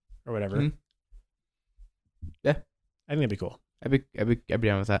 colors or whatever. Mm-hmm. Yeah. I think that'd be cool. I'd be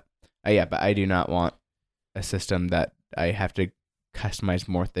down with that. Yeah, but I do not want a system that I have to customize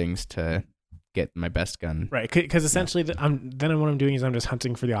more things to get my best gun. Right, because essentially what I'm doing is I'm just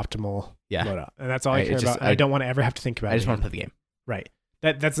hunting for the optimal loadout. And that's all I care about. I don't want to ever have to think about it. I just want to play the game. Right.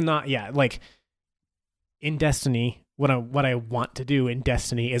 That's not, like in Destiny, what I want to do in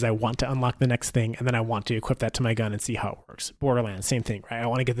Destiny is I want to unlock the next thing, and then I want to equip that to my gun and see how it works. Borderlands, same thing, right? I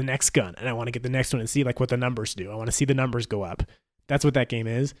want to get the next gun, and I want to get the next one and see like what the numbers do. I want to see the numbers go up. That's what that game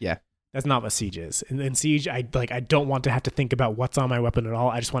is. Yeah. That's not what Siege is. In Siege, I don't want to have to think about what's on my weapon at all.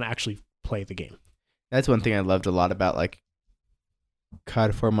 I just want to actually play the game. That's one thing I loved a lot about like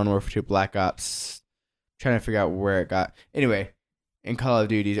COD 4, Modern Warfare 2, Black Ops. Trying to figure out where it got. Anyway, in Call of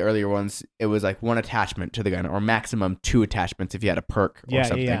Duty's earlier ones, it was like one attachment to the gun, or maximum 2 attachments if you had a perk or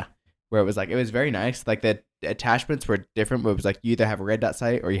something. Yeah. Where it was like, it was very nice. Like the attachments were different, but it was like you either have a red dot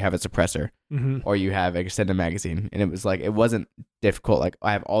sight or you have a suppressor, or you have an extended magazine. And it was like, it wasn't difficult. Like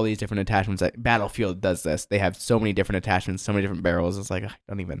I have all these different attachments. Like Battlefield does this. They have so many different attachments, so many different barrels. It's like, I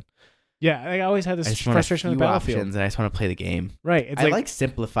don't even. Yeah, I always had this frustration with Battlefield. Options and I just want to play the game. Right. It's I like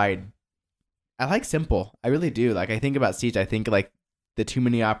simplified. I like simple. I really do. Like I think about Siege. I think like the too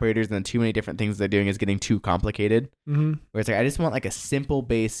many operators and the too many different things they're doing is getting too complicated. Mm-hmm. Where it's like I just want like a simple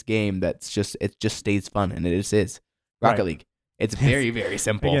base game that's just it just stays fun, and it just is. Rocket League. It's very very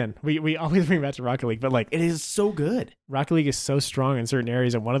simple. Again, we always bring back to Rocket League, but like it is so good. Rocket League is so strong in certain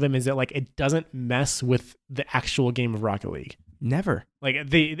areas, and one of them is that like it doesn't mess with the actual game of Rocket League. Never. Like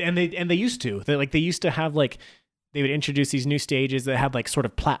they used to. They used to have like they would introduce these new stages that had like sort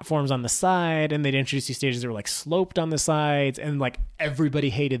of platforms on the side, and they'd introduce these stages that were like sloped on the sides, and like everybody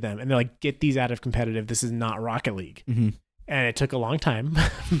hated them. And they're like, get these out of competitive. This is not Rocket League. Mm-hmm. And it took a long time,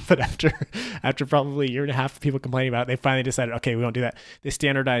 but after probably a year and a half of people complaining about it, they finally decided, okay, we won't do that. They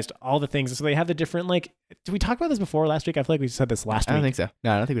standardized all the things. So they have the different, like, did we talk about this before last week? I feel like we said this last week. I don't think so.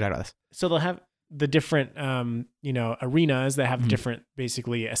 No, I don't think we talked about this. So they'll have the different, arenas that have different,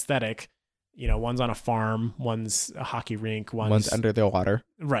 basically, aesthetic. You know, one's on a farm, one's a hockey rink, one's under the water.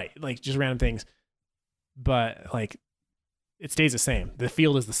 Right, like just random things. But like, it stays the same. The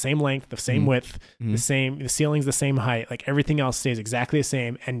field is the same length, the same width, the ceiling's the same height. Like everything else stays exactly the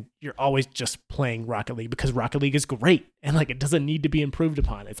same, and you're always just playing Rocket League because Rocket League is great, and like it doesn't need to be improved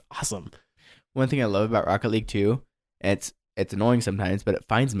upon. It's awesome. One thing I love about Rocket League too, it's annoying sometimes, but it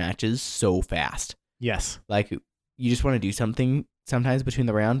finds matches so fast. Yes. Like you just want to do something sometimes between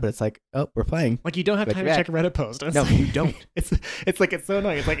the round, but it's like, oh, we're playing. Like you don't have time to check a Reddit post. No, you don't. It's like it's so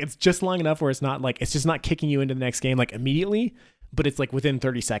annoying. It's like it's just long enough where it's not like it's just not kicking you into the next game like immediately, but it's like within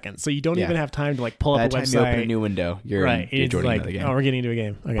 30 seconds. So you don't even have time to like pull up a website. You open a new window, you're joining like, another game. Oh, we're getting into a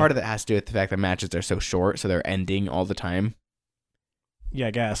game. Okay. Part of that has to do with the fact that matches are so short, so they're ending all the time. Yeah,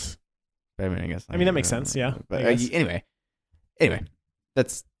 I guess. But I guess. I mean, that makes sense. Yeah. But anyway,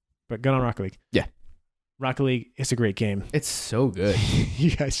 that's. But good on Rocket League. Yeah. Rocket League is a great game. It's so good.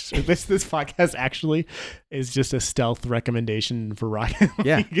 You guys, this podcast actually is just a stealth recommendation for Rocket League.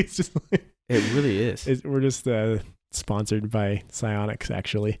 Yeah. It's just like, it really is. We're just sponsored by Psyonix,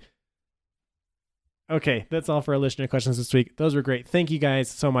 actually. Okay, that's all for our listener questions this week. Those were great. Thank you guys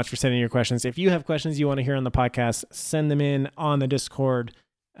so much for sending your questions. If you have questions you want to hear on the podcast, send them in on the Discord.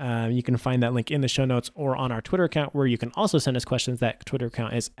 You can find that link in the show notes or on our Twitter account, where you can also send us questions. That Twitter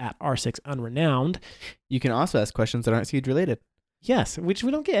account is at R6Unrenowned. You can also ask questions that aren't Siege related. Yes, which we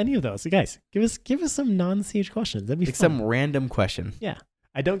don't get any of those. So guys, give us some non-Siege questions. That'd be fun. Some random question. Yeah.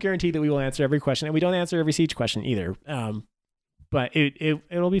 I don't guarantee that we will answer every question, and we don't answer every Siege question either. But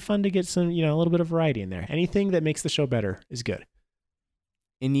it'll be fun to get some, a little bit of variety in there. Anything that makes the show better is good.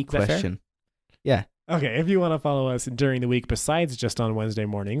 Any question. Yeah. Okay, if you want to follow us during the week besides just on Wednesday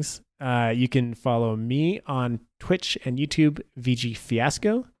mornings, you can follow me on Twitch and YouTube, VG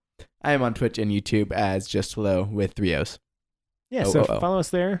Fiasco. I am on Twitch and YouTube as Just Hello with 3 O's. Yeah, follow us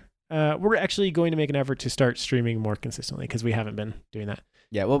there. We're actually going to make an effort to start streaming more consistently because we haven't been doing that.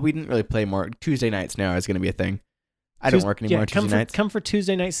 Yeah, well, we didn't really play more. Tuesday nights now is going to be a thing. I don't work anymore Tuesday nights. Come for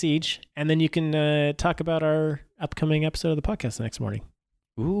Tuesday Night Siege, and then you can talk about our upcoming episode of the podcast the next morning.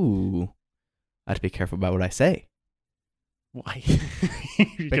 Ooh. I have to be careful about what I say. Why?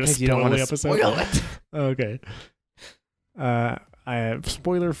 Because you don't want to spoil it. Okay. I have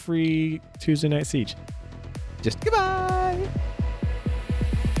spoiler-free Tuesday Night Siege. Just goodbye.